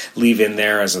kind of leave in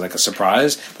there as a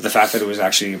surprise, but the fact that it was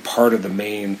actually part of the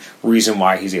main reason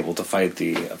why he's able to fight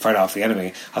off the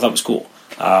enemy, I thought was cool.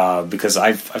 Because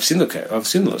I've seen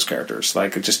those characters.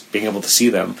 Like, just being able to see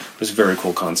them was a very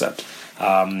cool concept.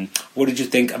 What did you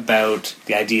think about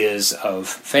the ideas of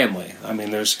family? I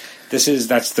mean, that's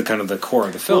the kind of the core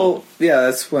of the film. Well, yeah,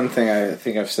 that's one thing I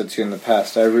think I've said to you in the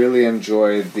past. I really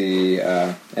enjoyed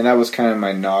and that was kind of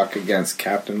my knock against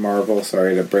Captain Marvel.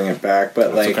 Sorry to bring it back,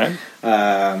 but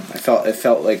it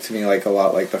felt like to me like a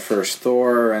lot like the first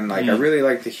Thor, and like I really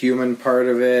liked the human part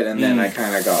of it, and then I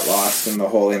kind of got lost in the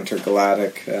whole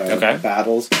intergalactic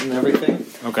battles and everything.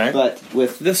 Okay, but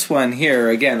with this one here,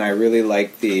 again, I really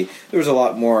liked there was a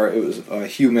lot more. It was a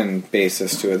human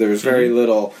basis to it. There was very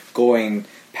little going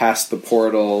past the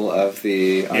portal of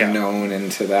the unknown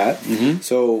into that.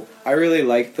 So I really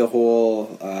liked the whole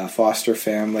foster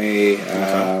family.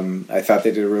 I thought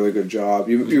they did a really good job.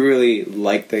 You really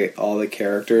liked all the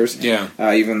characters. Yeah.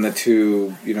 Even the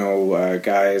two,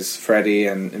 guys, Freddie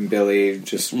and Billy,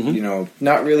 just,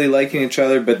 not really liking each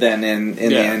other, but then in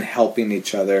the end helping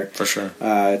each other. For sure.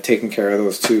 Taking care of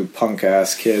those two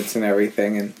punk-ass kids and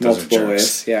everything in multiple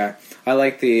ways. Yeah. I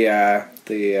like the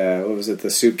what was it, the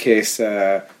suitcase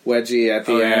wedgie at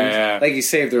the end. Yeah. Like, he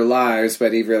saved their lives,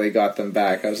 but he really got them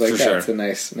back. I was like, that's a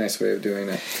nice way of doing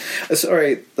it.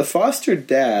 Sorry, the foster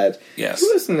dad, he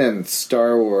wasn't in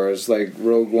Star Wars, like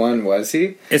Rogue One, was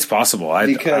he? It's possible. I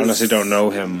honestly don't know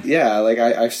him. Yeah, like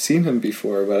I've seen him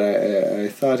before, but I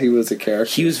thought he was a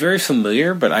character. He was very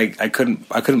familiar, but I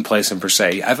couldn't place him per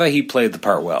se. I thought he played the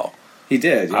part well. He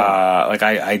did, yeah.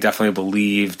 I definitely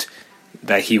believed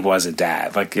that he was a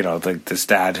dad, like this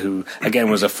dad who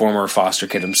again was a former foster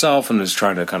kid himself and was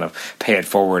trying to kind of pay it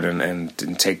forward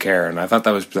and take care. And I thought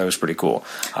that was pretty cool.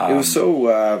 It was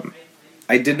so.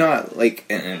 I did not like,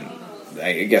 and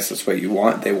I guess that's what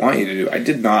they want you to do. I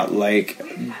did not like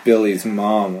Billy's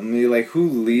mom. I mean, like, who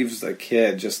leaves a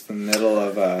kid just in the middle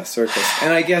of a circus?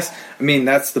 And I mean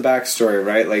that's the backstory,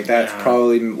 right? Like, that's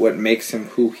probably what makes him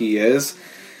who he is.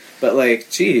 But, like,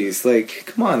 geez, like,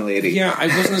 come on, lady. Yeah, I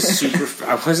wasn't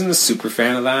a super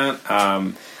fan of that.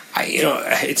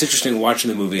 It's interesting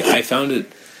watching the movie. I found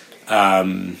it,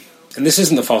 and this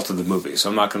isn't the fault of the movie,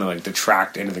 so I'm not going to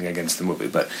detract anything against the movie.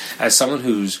 But as someone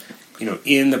who's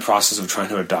in the process of trying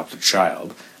to adopt a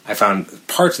child, I found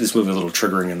parts of this movie a little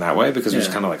triggering in that way, because it was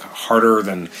kind of harder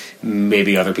than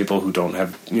maybe other people who don't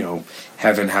have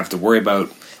have to worry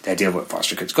about the idea of what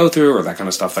foster kids go through or that kind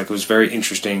of stuff. Like, it was very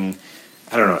interesting.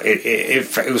 I don't know.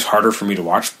 It was harder for me to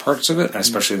watch parts of it,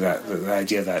 especially the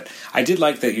idea that I did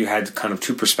like that you had kind of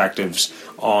two perspectives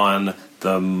on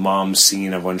the mom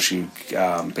scene of when she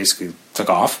basically took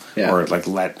off or like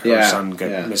let her son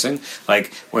get missing.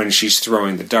 Like when she's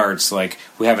throwing the darts, like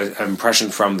we have an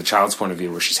impression from the child's point of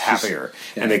view where she's happier,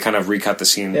 and they kind of recut the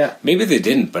scene. Yeah. Maybe they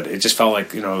didn't, but it just felt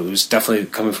like, it was definitely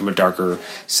coming from a darker,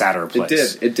 sadder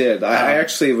place. It did. I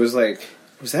actually was like,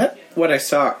 was that what I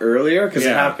saw earlier? Because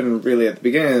it happened really at the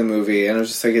beginning of the movie, and I was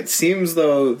just like, it seems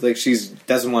though like she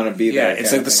doesn't want to be there. Yeah,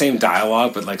 it's like the same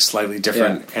dialogue, but like slightly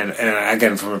different. Yeah. And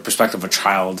again, from a perspective of a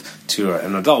child to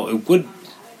an adult, it would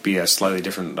be a slightly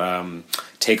different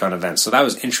take on events. So that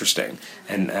was interesting.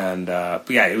 But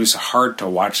yeah, it was hard to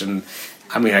watch. And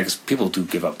I mean, I guess people do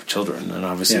give up children and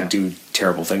obviously do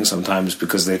terrible things sometimes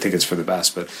because they think it's for the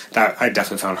best. But that I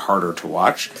definitely found harder to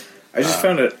watch. I just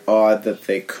found it odd that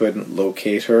they couldn't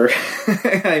locate her.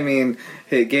 I mean,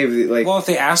 it gave well, if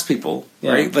they asked people,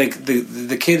 right? Like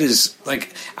the kid is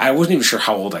like, I wasn't even sure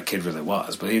how old that kid really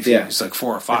was, but if he was like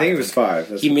 4 or 5, I think he was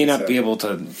 5. He may not be able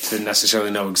to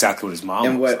necessarily know exactly what his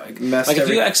mom looks like. Like if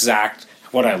you exact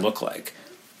what I look like,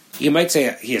 you might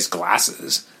say he has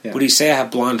glasses. Yeah. Would he say I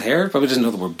have blonde hair? Probably doesn't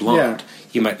know the word blonde. Yeah.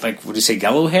 You might would he say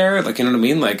yellow hair? Like, you know what I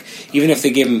mean? Like, even if they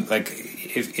gave him like.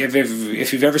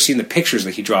 If you've ever seen the pictures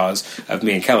that he draws of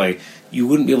me and Kelly, you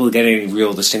wouldn't be able to get any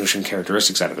real distinguishing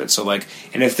characteristics out of it. So, like,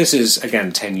 and if this is,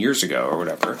 again, 10 years ago or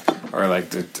whatever, or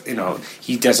like,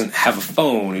 he doesn't have a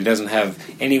phone, he doesn't have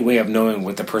any way of knowing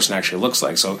what the person actually looks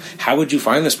like. So how would you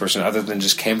find this person other than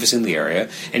just canvassing the area?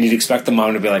 And you'd expect the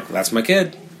mom to be like, that's my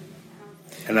kid.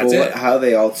 And that's it. How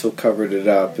they also covered it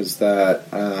up is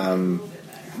that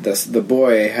the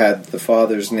boy had the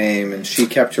father's name, and she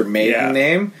kept her maiden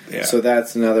name. Yeah. So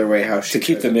that's another way how she to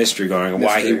keep the mystery going, and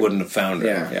why he wouldn't have found her.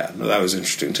 Yeah, no, that was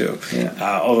interesting too. Yeah.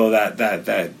 Although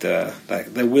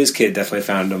the whiz kid definitely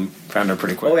found her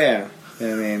pretty quick. Oh yeah.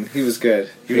 I mean, he was good.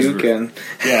 He was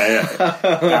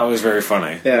that was very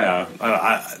funny. Yeah.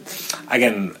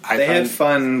 They had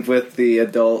fun with the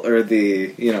adult or the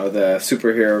the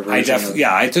superhero version.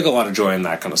 I took a lot of joy in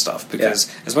that kind of stuff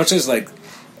because as much as like.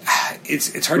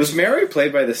 It's hard. Was Mary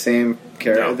played by the same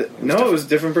character? No, it was a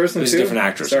different person. It was too? a different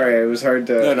actress. Sorry, it was hard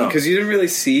to because you didn't really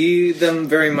see them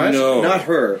very much. No, not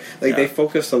her. They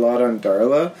focused a lot on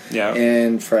Darla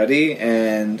and Freddie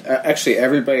and actually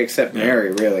everybody except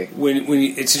Mary. Really, when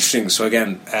it's interesting. So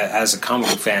again, as a comic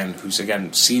book fan who's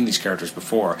again seen these characters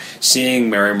before,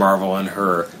 seeing Mary Marvel in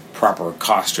her proper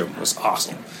costume was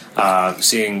awesome.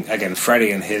 Seeing again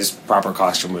Freddie in his proper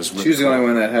costume was really she was the only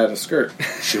one that had a skirt.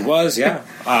 She was, yeah.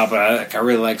 But I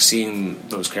really like seeing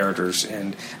those characters,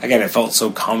 and again, it felt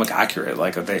so comic accurate.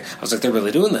 Like I was like, they're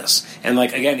really doing this, and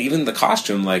like again, even the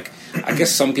costume. Like I guess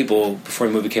some people before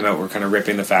the movie came out were kind of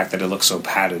ripping the fact that it looks so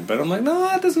padded, but I'm like,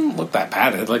 no, it doesn't look that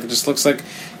padded. Like it just looks like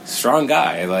a strong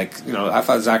guy. Like I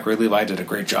thought Zachary Levi did a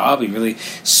great job. He really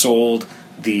sold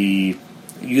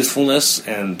youthfulness,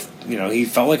 and he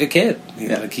felt like a kid.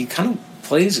 Like he kind of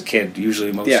plays a kid usually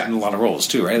in a lot of roles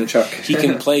too, right? Chuck. He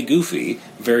can play goofy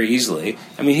very easily.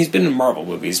 I mean, he's been in Marvel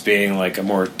movies being like a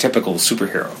more typical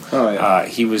superhero. Oh yeah.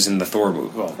 He was in the Thor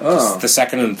movie, the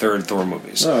second and third Thor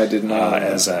movies. Oh, I didn't know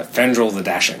as Fendrel the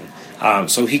Dashing.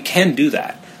 So he can do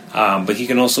that, but he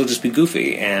can also just be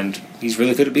goofy, and he's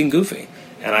really good at being goofy.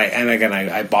 And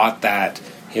I bought that.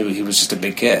 He was just a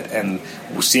big kid, and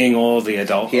seeing all the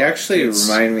adult. He actually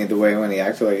reminded me the way when he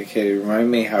acted like a kid. He reminded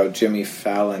me how Jimmy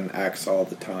Fallon acts all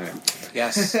the time.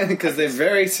 Yes, because they're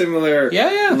very similar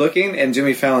looking, and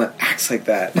Jimmy Fallon acts like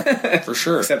that for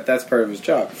sure. Except that's part of his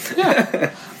job.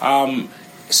 Yeah.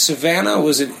 Savannah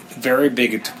was a very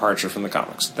big departure from the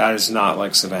comics. That is not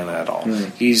like Savannah at all.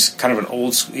 He's kind of an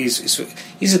old. He's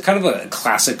a kind of a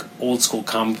classic old school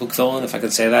comic book villain, if I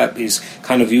could say that. He's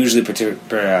kind of usually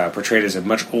portrayed as a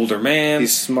much older man.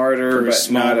 He's smarter,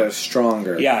 but not as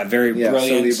stronger. Yeah, very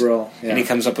brilliant. Cerebral. Yeah. And he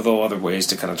comes up with all other ways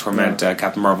to kind of torment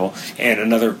Captain Marvel. And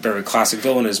another very classic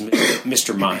villain is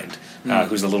Mr. Mind,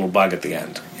 who's the little bug at the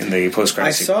end in the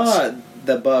post-credit sequence. I saw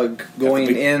the bug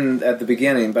going in at the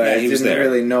beginning, but I didn't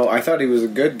really know. I thought he was a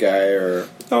good guy, or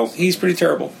he's pretty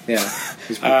terrible. Yeah.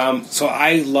 So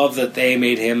I love that they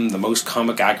made him the most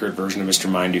comic accurate version of Mr.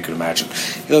 Mind you could imagine.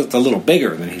 He looked a little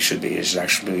bigger than he should be. He's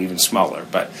actually even smaller,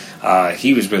 but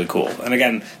he was really cool. And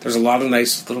again, there's a lot of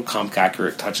nice little comic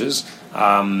accurate touches.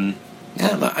 I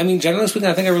mean, generally speaking,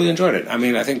 I think I really enjoyed it. I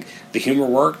mean, I think the humor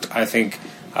worked. I think.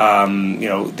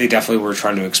 They definitely were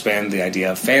trying to expand the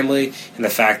idea of family, and the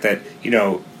fact that,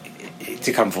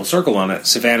 to come full circle on it,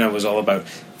 Savannah was all about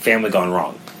family gone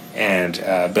wrong, and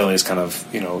Billy is kind of,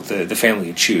 the family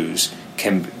you choose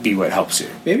can be what helps you.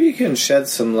 Maybe you can shed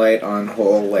some light on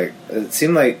it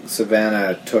seemed like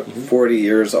Savannah took 40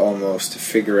 years almost to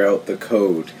figure out the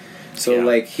code. So, Yeah.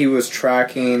 like, he was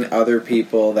tracking other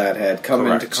people that had come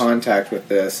Correct. into contact with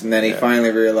this, and then he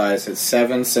finally realized it's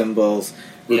 7 symbols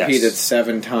repeated Yes.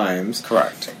 7 times.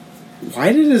 Correct.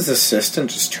 Why did his assistant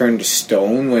just turn to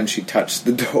stone when she touched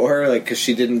the door? Like, because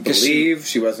she didn't 'Cause believe,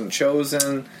 she wasn't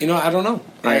chosen. I don't know.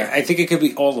 Yeah. I think it could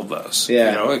be all of those.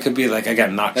 Yeah. It could be, like,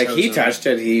 again, not Like, he chosen. touched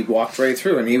it, he walked right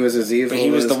through, and he was as evil But he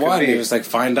was as the could one. be. He was like,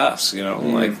 find us.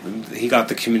 Like he got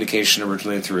the communication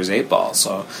originally through his 8-ball.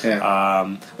 So,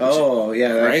 Yeah. Oh,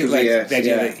 yeah, that right, could like be it. the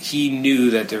idea Yeah. that he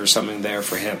knew that there was something there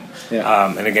for him.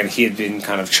 Yeah. And again, he had been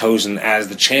kind of chosen as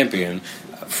the champion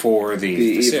for the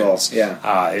evil, Sins.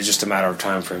 yeah. It's just a matter of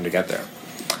time for him to get there.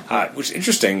 Which is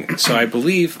interesting. So I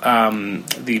believe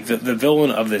the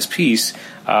villain of this piece.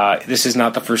 This is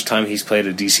not the first time he's played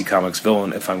a DC Comics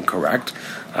villain, if I'm correct.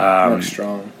 Mark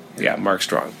Strong. Yeah, Mark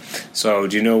Strong. So,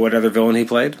 do you know what other villain he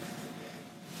played?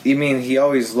 You mean he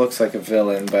always looks like a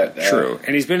villain, but... True.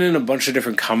 And he's been in a bunch of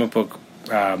different comic book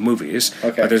movies.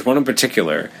 Okay. But there's one in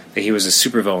particular that he was a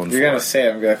supervillain for. You're going to say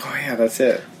it, I'm going to be like, oh yeah, that's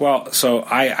it. Well, so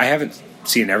I haven't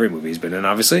seen every movie he's been in,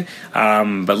 obviously.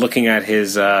 But looking at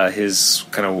his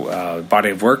kind of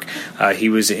body of work, he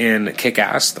was in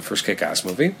Kick-Ass, the first Kick-Ass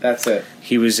movie. That's it.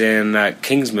 He was in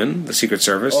Kingsman, the Secret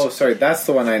Service. Oh, sorry, that's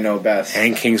the one I know best.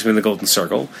 And Kingsman, the Golden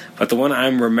Circle. But the one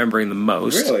I'm remembering the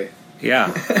most... Really?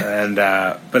 Yeah. And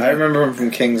but I remember him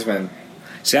from Kingsman.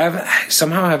 See, I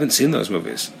somehow haven't seen those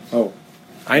movies. Oh.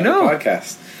 I know.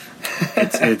 Podcast.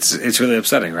 It's really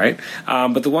upsetting, right?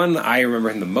 But the one I remember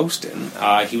him the most in,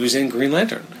 he was in Green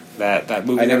Lantern. That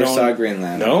movie. I never saw Green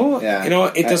Lantern. No?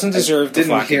 Yeah. It doesn't deserve the didn't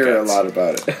flack it hear a gets. lot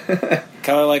about it.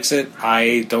 Keller likes it.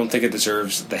 I don't think it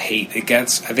deserves the hate it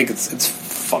gets. I think it's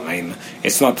fine.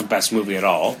 It's not the best movie at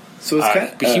all. So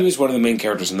it's but he was one of the main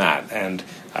characters in that, and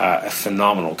a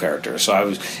phenomenal character.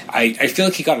 So I feel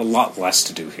like he got a lot less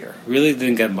to do here. Really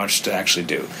didn't get much to actually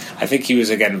do. I think he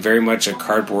was again very much a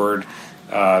cardboard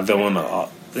villain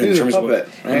in terms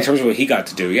of what he got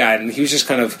to do. Yeah, and he was just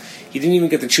kind of he didn't even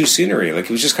get to choose scenery. Like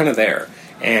he was just kind of there.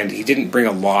 And he didn't bring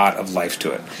a lot of life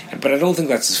to it. But I don't think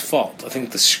that's his fault. I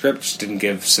think the script didn't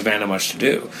give Savannah much to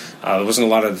do. There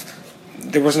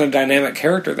wasn't a dynamic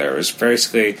character there. It was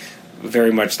basically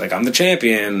very much like, I'm the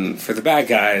champion for the bad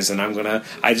guys, and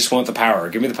I just want the power.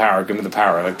 Give me the power, give me the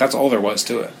power. Like, that's all there was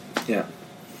to it. Yeah.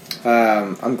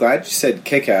 I'm glad you said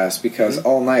Kick-Ass, because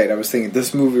all night I was thinking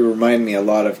this movie reminded me a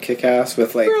lot of Kick-Ass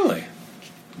with, like... Really?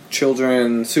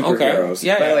 Children superheroes. Okay.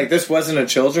 Yeah, but yeah. like this wasn't a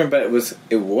children, but it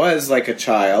was like a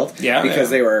child. Yeah,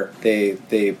 because yeah.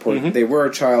 they were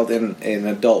a child in an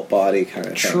adult body kind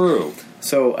of thing. True.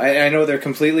 So I know they're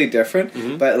completely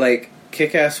different, but like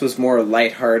Kick-Ass was more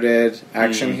lighthearted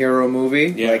action hero movie.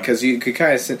 Yeah. Like because you could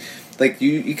kind of like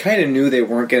you kind of knew they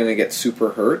weren't going to get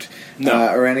super hurt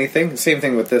or anything. Same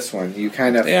thing with this one. You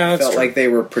kind of felt like they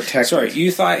were protected. Sorry,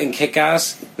 you thought in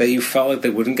Kick-Ass that you felt like they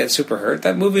wouldn't get super hurt?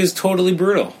 That movie is totally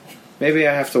brutal. Maybe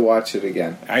I have to watch it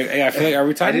again. I feel like, are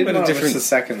we talking about a different... the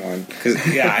second one. Cause,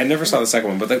 I never saw the second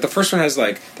one, but like the first one has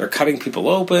like, they're cutting people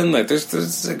open, like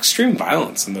there's extreme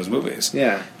violence in those movies.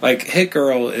 Yeah. Like Hit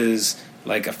Girl is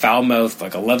like a foul-mouthed,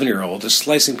 like 11-year-old just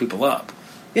slicing people up.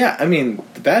 Yeah, I mean,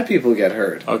 the bad people get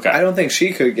hurt. Okay. I don't think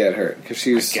she could get hurt, because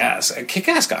she was... I guess.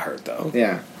 Kick-Ass got hurt, though.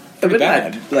 Yeah. Pretty but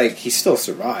bad. Not, like, he still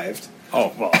survived.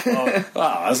 Oh,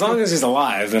 well, as long as he's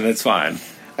alive, then it's fine.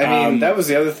 I mean, that was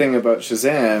the other thing about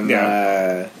Shazam.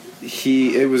 Yeah.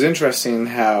 It was interesting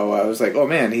how I was like, oh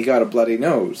man, he got a bloody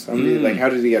nose. I mean, like, how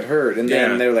did he get hurt? And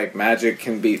then they're like, magic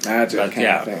can beat magic kind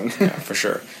of thing. Yeah, for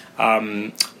sure.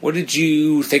 What did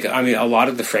you think? I mean, a lot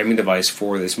of the framing device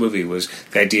for this movie was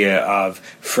the idea of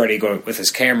Freddy going with his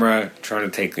camera, trying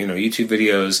to take YouTube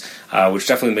videos, which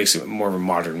definitely makes it more of a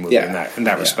modern movie in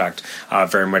that respect.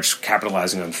 Very much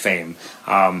capitalizing on fame,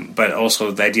 but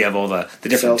also the idea of all the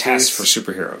different tests for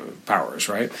superhero powers.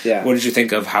 Right? Yeah. What did you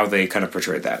think of how they kind of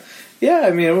portrayed that? Yeah,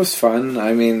 I mean, it was fun.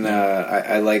 I mean,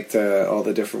 I liked all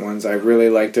the different ones. I really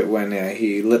liked it when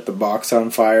he lit the box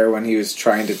on fire when he was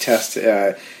trying to test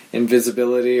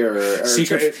invisibility or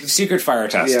secret fire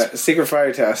test. Yeah, secret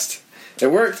fire test. It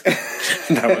worked.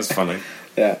 That was funny.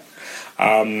 Yeah.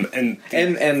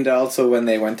 And also when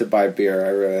they went to buy beer, I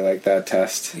really liked that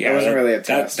test. Yeah, it wasn't really a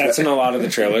test. That's in a lot of the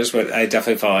trailers, but I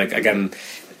definitely felt like, again,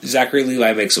 Zachary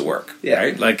Levi makes it work,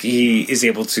 right? Like, he is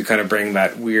able to kind of bring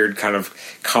that weird kind of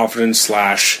confidence /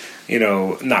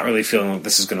 not really feeling like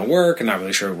this is going to work and not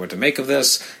really sure what to make of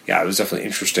this. Yeah, it was definitely an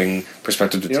interesting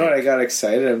perspective to take. You know what, I got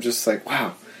excited. I'm just like,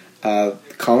 wow.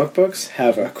 Comic books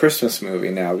have a Christmas movie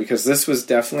now, because this was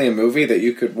definitely a movie that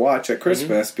you could watch at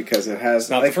Christmas because it has...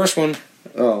 Not the first one.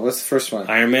 Oh, what's the first one?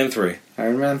 Iron Man 3.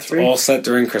 Iron Man 3? All set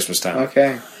during Christmas time.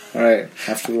 Okay. All right.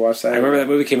 Have to watch that. I remember that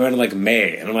movie came out in like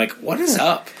May, and I'm like, what is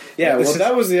up? Yeah, This well, is-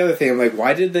 that was the other thing. I'm like,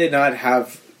 why did they not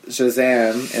have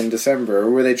Shazam in December?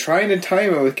 Were they trying to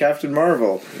time it with Captain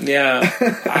Marvel? Yeah.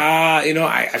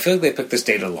 I feel like they picked this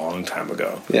date a long time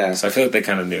ago. Yeah. So I feel like they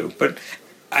kind of knew. But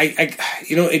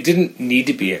it didn't need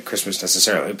to be at Christmas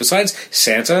necessarily. Besides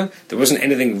Santa, there wasn't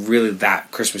anything really that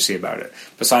Christmassy about it.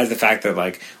 Besides the fact that,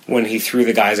 like, when he threw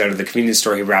the guys out of the convenience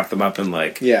store, he wrapped them up in,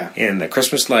 like, in the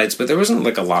Christmas lights. But there wasn't,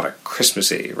 like, a lot of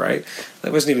Christmassy, right?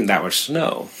 There wasn't even that much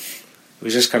snow. It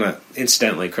was just kind of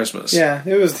incidentally Christmas. Yeah,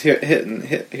 it was hit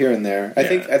here and there.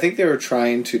 I think they were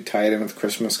trying to tie it in with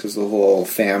Christmas because the whole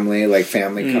family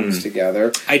comes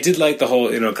together. I did like the whole,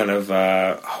 kind of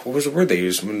what was the word they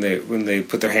used when they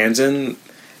put their hands in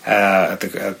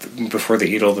before they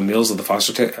eat all the meals of the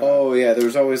foster care. Oh yeah, there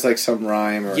was always like some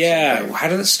rhyme or something. How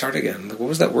did it start again? What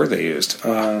was that word they used?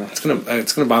 It's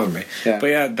gonna bother me. Yeah. But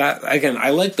yeah, that again,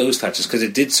 I like those touches because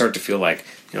it did start to feel like,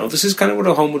 this is kind of what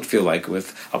a home would feel like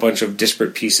with a bunch of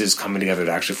disparate pieces coming together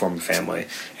to actually form a family.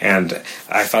 And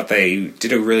I thought they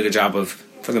did a really good job of,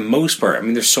 for the most part, I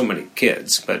mean, there's so many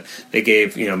kids, but they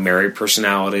gave, Mary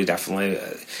personality, definitely.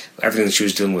 Everything that she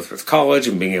was dealing with college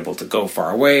and being able to go far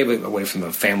away, but away from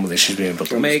the family that she's been able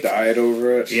to make. Died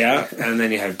over it. Yeah, and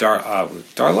then you have Darla?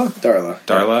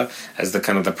 Darla as the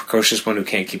kind of the precocious one who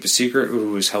can't keep a secret,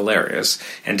 who was hilarious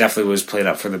and definitely was played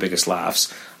up for the biggest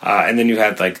laughs. And then you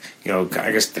had I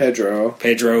guess Pedro,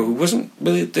 who wasn't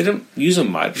really, they didn't use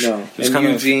him much. No, and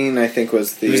Eugene, I think,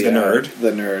 was the nerd. The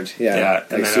nerd, yeah,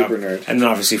 super nerd. And then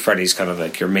obviously Freddy's kind of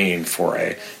like your main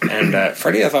foray. And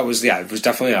Freddy, I thought was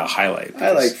definitely a highlight.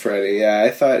 I like Freddy. Yeah,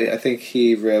 I think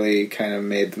he really kind of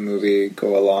made the movie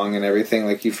go along and everything.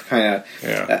 Like you've kind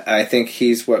of, I think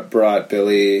he's what brought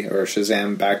Billy or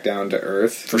Shazam back down to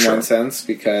earth in one sense,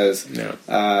 because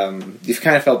you've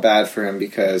kind of felt bad for him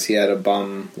because he had a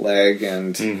bum leg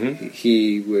and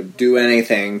he would do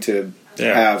anything to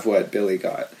have what Billy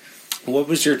got. What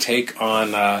was your take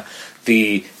on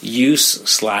the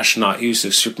use/not use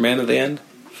of Superman at the end?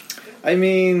 I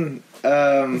mean,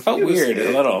 it felt weird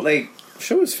a little. Like,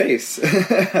 show his face,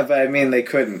 but I mean, they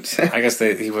couldn't. I guess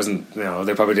he wasn't.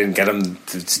 They probably didn't get him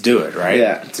to do it, right?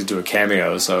 Yeah, to do a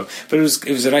cameo. So, but it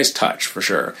was a nice touch for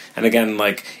sure. And again,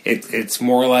 like it's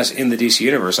more or less in the DC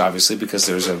universe, obviously, because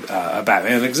there's a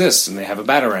Batman exists, and they have a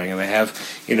Batarang, and they have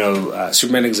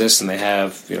Superman exists, and they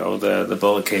have the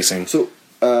bullet casing. So.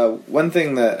 One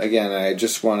thing that, again, I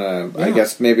just want to, I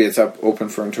guess maybe it's open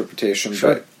for interpretation,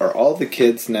 but are all the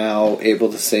kids now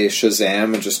able to say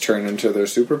Shazam and just turn into their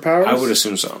superpowers? I would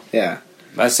assume so. Yeah.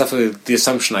 That's definitely the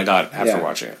assumption I got after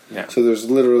watching it. Yeah. So there's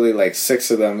literally like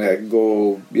 6 of them that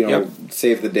go,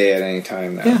 save the day at any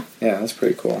time now. Yeah, that's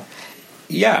pretty cool.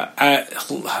 Yeah,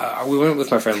 we went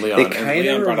with my friend Leon. They kind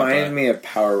of reminded me of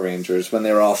Power Rangers when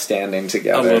they were all standing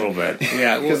together. A little bit,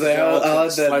 yeah. Because they all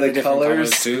had the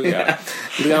colors too. Yeah.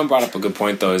 Leon brought up a good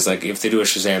point though. Is like if they do a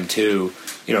Shazam 2,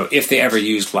 if they ever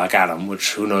use Black Adam,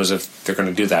 which who knows if they're going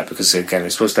to do that because again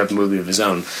he's supposed to have a movie of his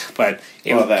own. But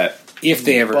if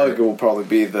they ever, Bug will probably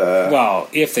be the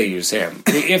if they use him,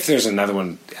 if there's another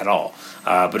one at all.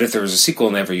 But if there was a sequel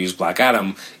and they ever use Black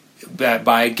Adam,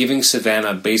 by giving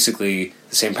Savannah basically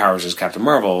the same powers as Captain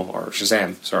Marvel, or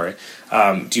Shazam, sorry,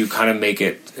 do you kind of make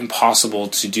it impossible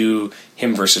to do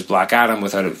him versus Black Adam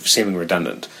without it seeming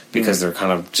redundant? Because they're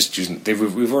kind of just using...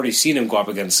 We've already seen him go up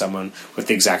against someone with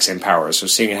the exact same powers, so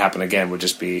seeing it happen again would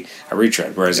just be a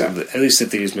retread. Whereas at least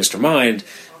if they use Mr. Mind,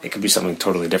 it could be something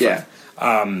totally different.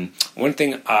 Yeah. One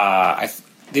thing,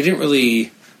 they didn't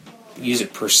really use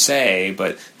it per se,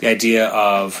 but the idea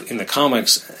of, in the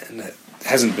comics...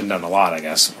 hasn't been done a lot, I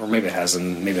guess, or maybe it has,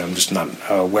 and maybe I'm just not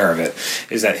aware of it,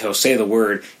 is that he'll say the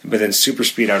word, but then super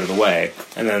speed out of the way,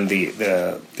 and then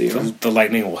the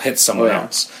lightning will hit someone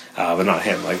else, but not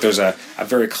him. Like there's a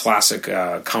very classic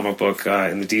comic book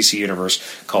in the DC universe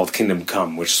called Kingdom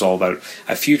Come, which is all about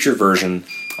a future version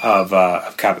of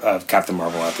Captain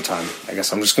Marvel at the time. I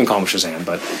guess I'm just going to call him Shazam,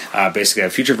 but basically a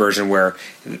future version where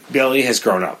Billy has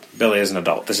grown up. Billy is an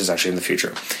adult. This is actually in the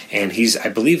future, and I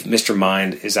believe Mr.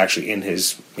 Mind is actually in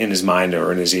his mind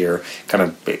or in his ear, kind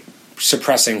of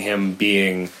suppressing him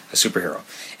being a superhero.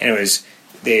 Anyways,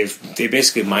 they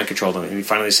basically mind controlled him, and he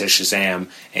finally says Shazam,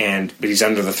 but he's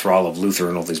under the thrall of Luthor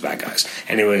and all these bad guys.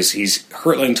 Anyways, he's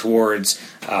hurtling towards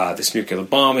this nuclear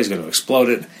bomb. He's going to explode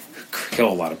it, kill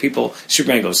a lot of people.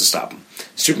 Superman goes to stop him.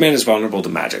 Superman is vulnerable to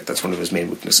magic. That's one of his main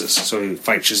weaknesses. So he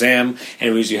fights Shazam,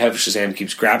 and you have Shazam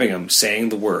keeps grabbing him, saying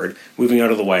the word, moving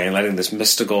out of the way, and letting this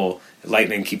mystical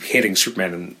lightning keep hitting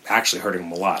Superman and actually hurting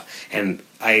him a lot. And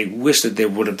I wish that they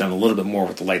would have done a little bit more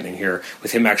with the lightning here,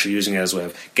 with him actually using it as a way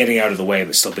of getting out of the way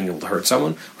but still being able to hurt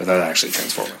someone without actually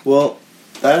transforming. Well,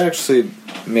 that actually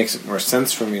makes it more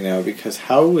sense for me now, because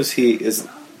how was he...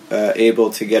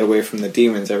 able to get away from the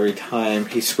demons every time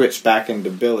he switched back into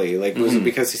Billy? Like, was it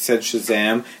because he said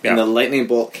Shazam and the lightning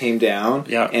bolt came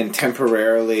down and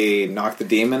temporarily knocked the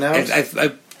demon out?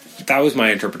 That was my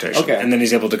interpretation. Okay. And then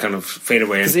he's able to kind of fade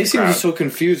away. Because they seem so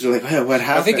confused. They're like, hey, what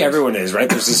happened? I think everyone is, right?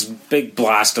 There's this big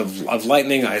blast of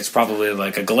lightning. It's probably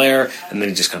like a glare, and then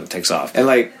he just kind of takes off. And,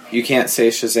 like, you can't say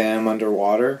Shazam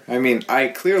underwater? I mean, I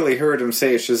clearly heard him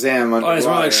say Shazam underwater. Oh, it's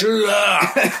more like,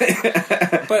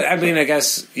 Shazam! But, I mean, I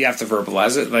guess you have to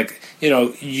verbalize it. Like,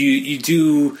 you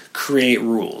do create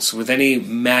rules. With any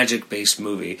magic-based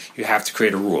movie, you have to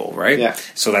create a rule, right? Yeah.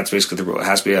 So that's basically the rule. It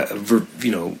has to be,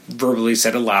 verbally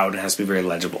said aloud. It has to be very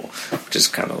legible, which is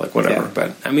kind of like whatever. Yeah.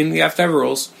 But, I mean, you have to have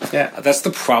rules. Yeah. That's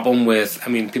the problem with,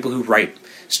 people who write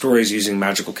stories using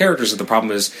magical characters. The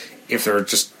problem is, if they're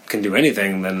just can do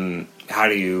anything, then how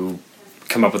do you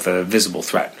come up with a visible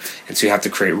threat? And so you have to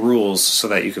create rules so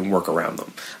that you can work around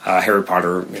them. Harry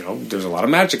Potter, there's a lot of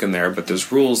magic in there, but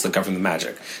there's rules that govern the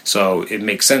magic. So it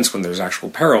makes sense when there's actual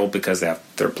peril because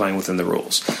they're playing within the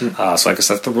rules. So I guess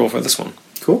that's the rule for this one.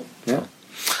 Cool. Yeah.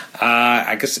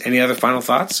 I guess any other final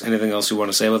thoughts? Anything else you want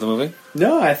to say about the movie?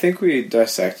 No, I think we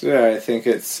dissected it. I think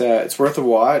it's worth a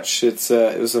watch. It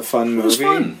was a fun movie. It was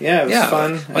fun. Yeah, it was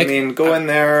fun. Like, go in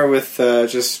there with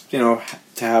just to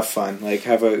have fun, like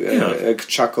have a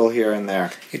chuckle here and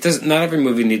there. It does. Not every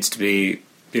movie needs to be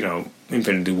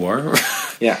Infinity War.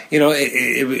 Yeah.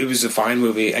 It was a fine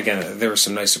movie. Again, there were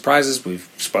some nice surprises. We've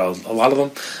spoiled a lot of them,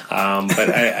 but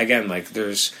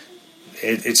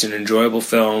it's an enjoyable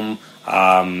film.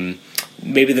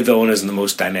 Maybe the villain isn't the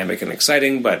most dynamic and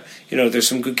exciting, but there's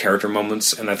some good character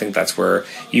moments, and I think that's where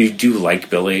you do like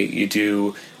Billy, you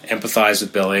do empathize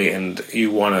with Billy, and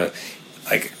you want to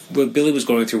what Billy was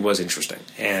going through was interesting,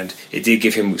 and it did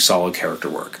give him solid character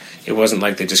work. It wasn't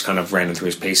like they just kind of ran him through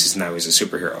his paces and now he's a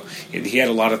superhero. He had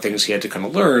a lot of things he had to kind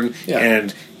of learn,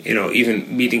 and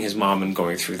even meeting his mom and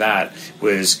going through that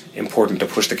was important to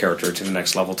push the character to the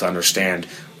next level to understand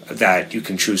that you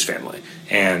can choose family,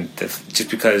 and just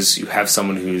because you have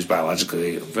someone who's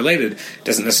biologically related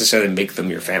doesn't necessarily make them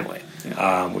your family,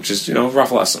 which is a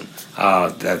rough lesson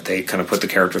that they kind of put the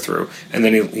character through, and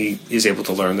then he is able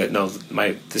to learn that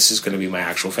this is going to be my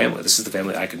actual family. This is the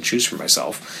family I can choose for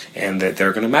myself, and that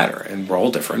they're going to matter, and we're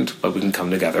all different, but we can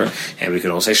come together and we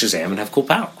can all say Shazam and have cool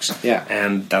powers. Yeah,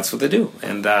 and that's what they do.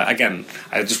 And again,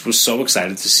 I just was so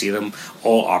excited to see them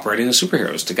all operating as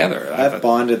superheroes together. That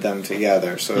bonded them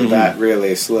together, so that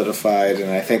really solidified,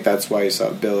 and I think that's why you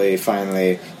saw Billy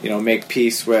finally, make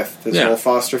peace with his whole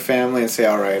foster family and say,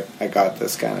 all right, I got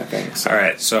this kind of thing. So. All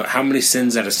right, so how many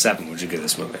sins out of 7 would you give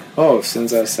this movie? Oh,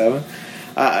 sins out of 7?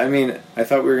 I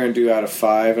thought we were going to do out of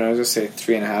 5, and I was going to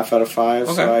say 3.5 out of 5,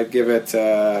 okay. So I'd give it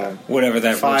whatever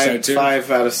that 5, works out to.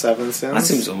 5 out of 7 sins. That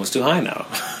seems almost too high now.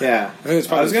 Yeah. I was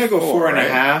going to go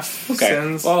 4.5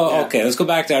 sins. Well, okay, let's go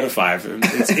back to out of 5.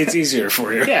 It's easier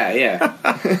for you. Yeah.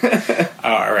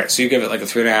 All right, so you give it like a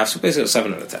 3.5, so basically a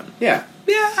 7 out of 10. Yeah.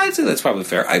 Yeah, I'd say that's probably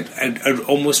fair. I'd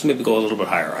almost maybe go a little bit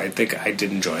higher. I think I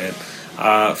did enjoy it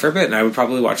a fair bit, and I would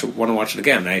probably want to watch it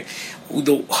again. I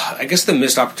guess the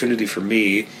missed opportunity for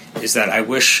me is that I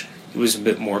wish it was a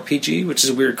bit more PG, which is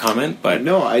a weird comment, but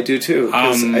no, I do too.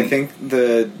 Because I think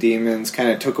the demons kind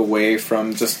of took away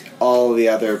from just all the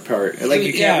other part. Like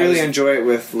you can't really enjoy it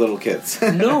with little kids.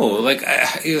 No,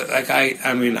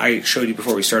 I showed you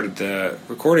before we started the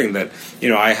recording that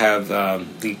I have I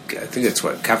think it's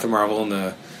Captain Marvel and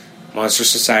the Monster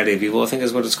Society of Evil, I think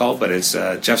is what it's called, but it's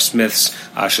Jeff Smith's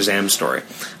Shazam story,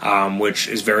 which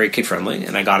is very kid-friendly,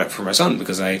 and I got it for my son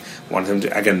because I wanted him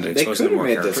to, again, expose him to more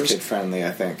characters. They could have made this kid-friendly,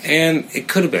 I think. And it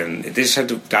could have been. They just had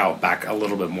to dial it back a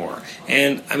little bit more.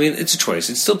 And, it's a choice.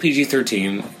 It's still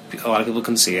PG-13. A lot of people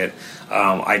can see it.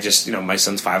 My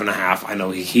son's 5.5. I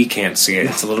know he can't see it.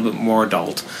 It's a little bit more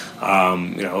adult.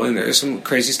 And there's some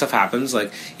crazy stuff happens.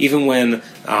 Like even when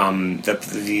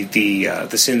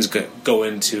the sins go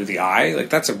into the eye, like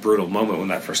that's a brutal moment when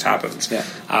that first happens. Yeah.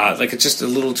 It's just a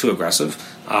little too aggressive.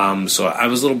 So I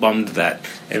was a little bummed that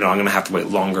I'm going to have to wait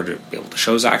longer to be able to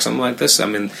show Zach something like this.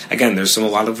 Again, there's a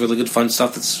lot of really good fun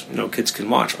stuff that's kids can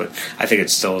watch, but I think it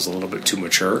still is a little bit too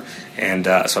mature. And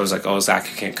so I was like, "Oh, Zach,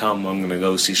 you can't come. I'm going to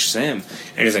go see Shazam."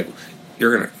 And he's like,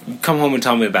 "You're going to come home and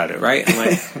tell me about it, right?" I'm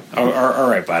like, all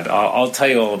right, bud. I'll tell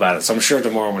you all about it. So I'm sure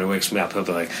tomorrow when he wakes me up, he'll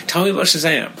be like, "Tell me about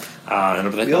Shazam." And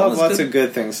I'll be like, "You'll have lots of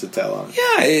good things to tell him."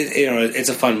 Yeah, it's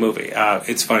a fun movie.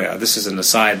 It's funny. This is an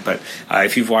aside, but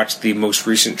if you've watched the most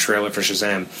recent trailer for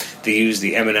Shazam, they use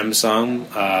the Eminem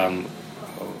song.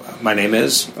 My Name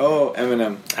Is. Oh,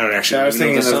 Eminem. I don't actually. I was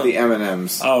thinking of the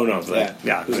M&Ms. Oh no,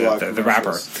 the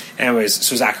rapper. Anyways,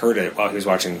 so Zach heard it while he was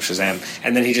watching Shazam,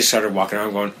 and then he just started walking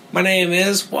around going, "My name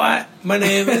is what?" my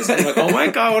name is. I'm like, oh my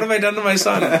god, what have I done to my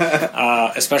son?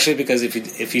 Especially because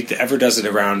if he ever does it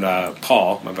around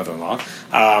Paul, my brother-in-law,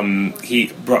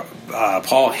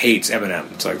 Paul hates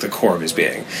Eminem to like the core of his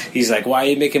being. He's like, why are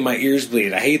you making my ears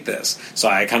bleed? I hate this. So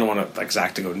I kind of want to like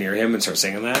Zach to go near him and start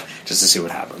singing that just to see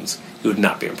what happens. He would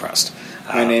not be impressed.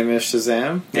 My name is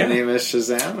Shazam. Yeah. My name is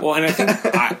Shazam. Well, and I think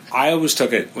I always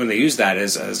took it when they used that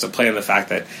as a play on the fact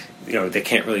that they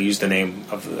can't really use the name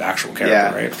of the actual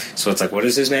character, right? So it's like, what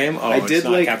is his name? Oh, I did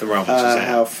not like Captain Marvel.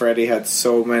 how Freddy had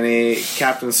so many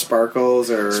Captain Sparkles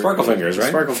or Sparkle Fingers, right?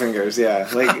 Sparkle Fingers, yeah.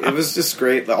 Like it was just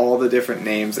great. All the different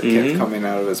names that kept coming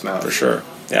out of his mouth. For sure.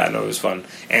 Yeah, no, it was fun,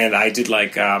 and I did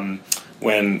like.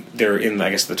 When they're in,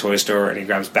 I guess, the toy store, and he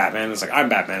grabs Batman, it's like, I'm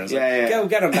Batman. It's like, go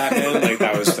get him, Batman. Like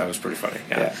that was pretty funny.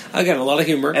 Yeah. Again, a lot of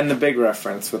humor, and the big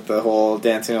reference with the whole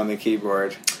dancing on the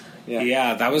keyboard.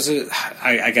 Yeah, that was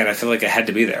I feel like it had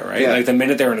to be there, right? Yeah. Like the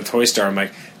minute they were in a toy store, I'm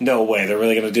like, no way, they're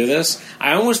really going to do this.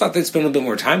 I almost thought they'd spend a bit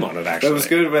more time on it. Actually, it was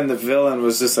good when the villain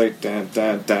was just like dun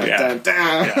dun dun dun dun.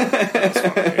 Yeah, that was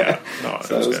funny. Yeah, no,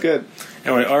 so it was good.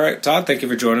 Anyway, all right, Todd, thank you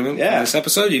for joining me in this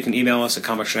episode. You can email us at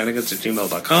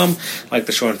comicshenanigans@gmail.com, like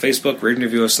the show on Facebook, rate and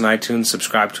review us on iTunes,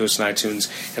 subscribe to us on iTunes,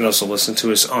 and also listen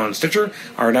to us on Stitcher.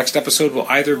 Our next episode will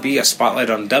either be a spotlight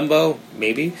on Dumbo,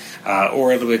 maybe,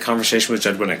 or it'll be a conversation with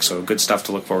Judd Winnick. So good stuff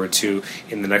to look forward to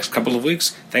in the next couple of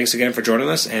weeks. Thanks again for joining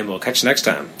us, and we'll catch you next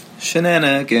time.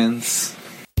 Shenanigans.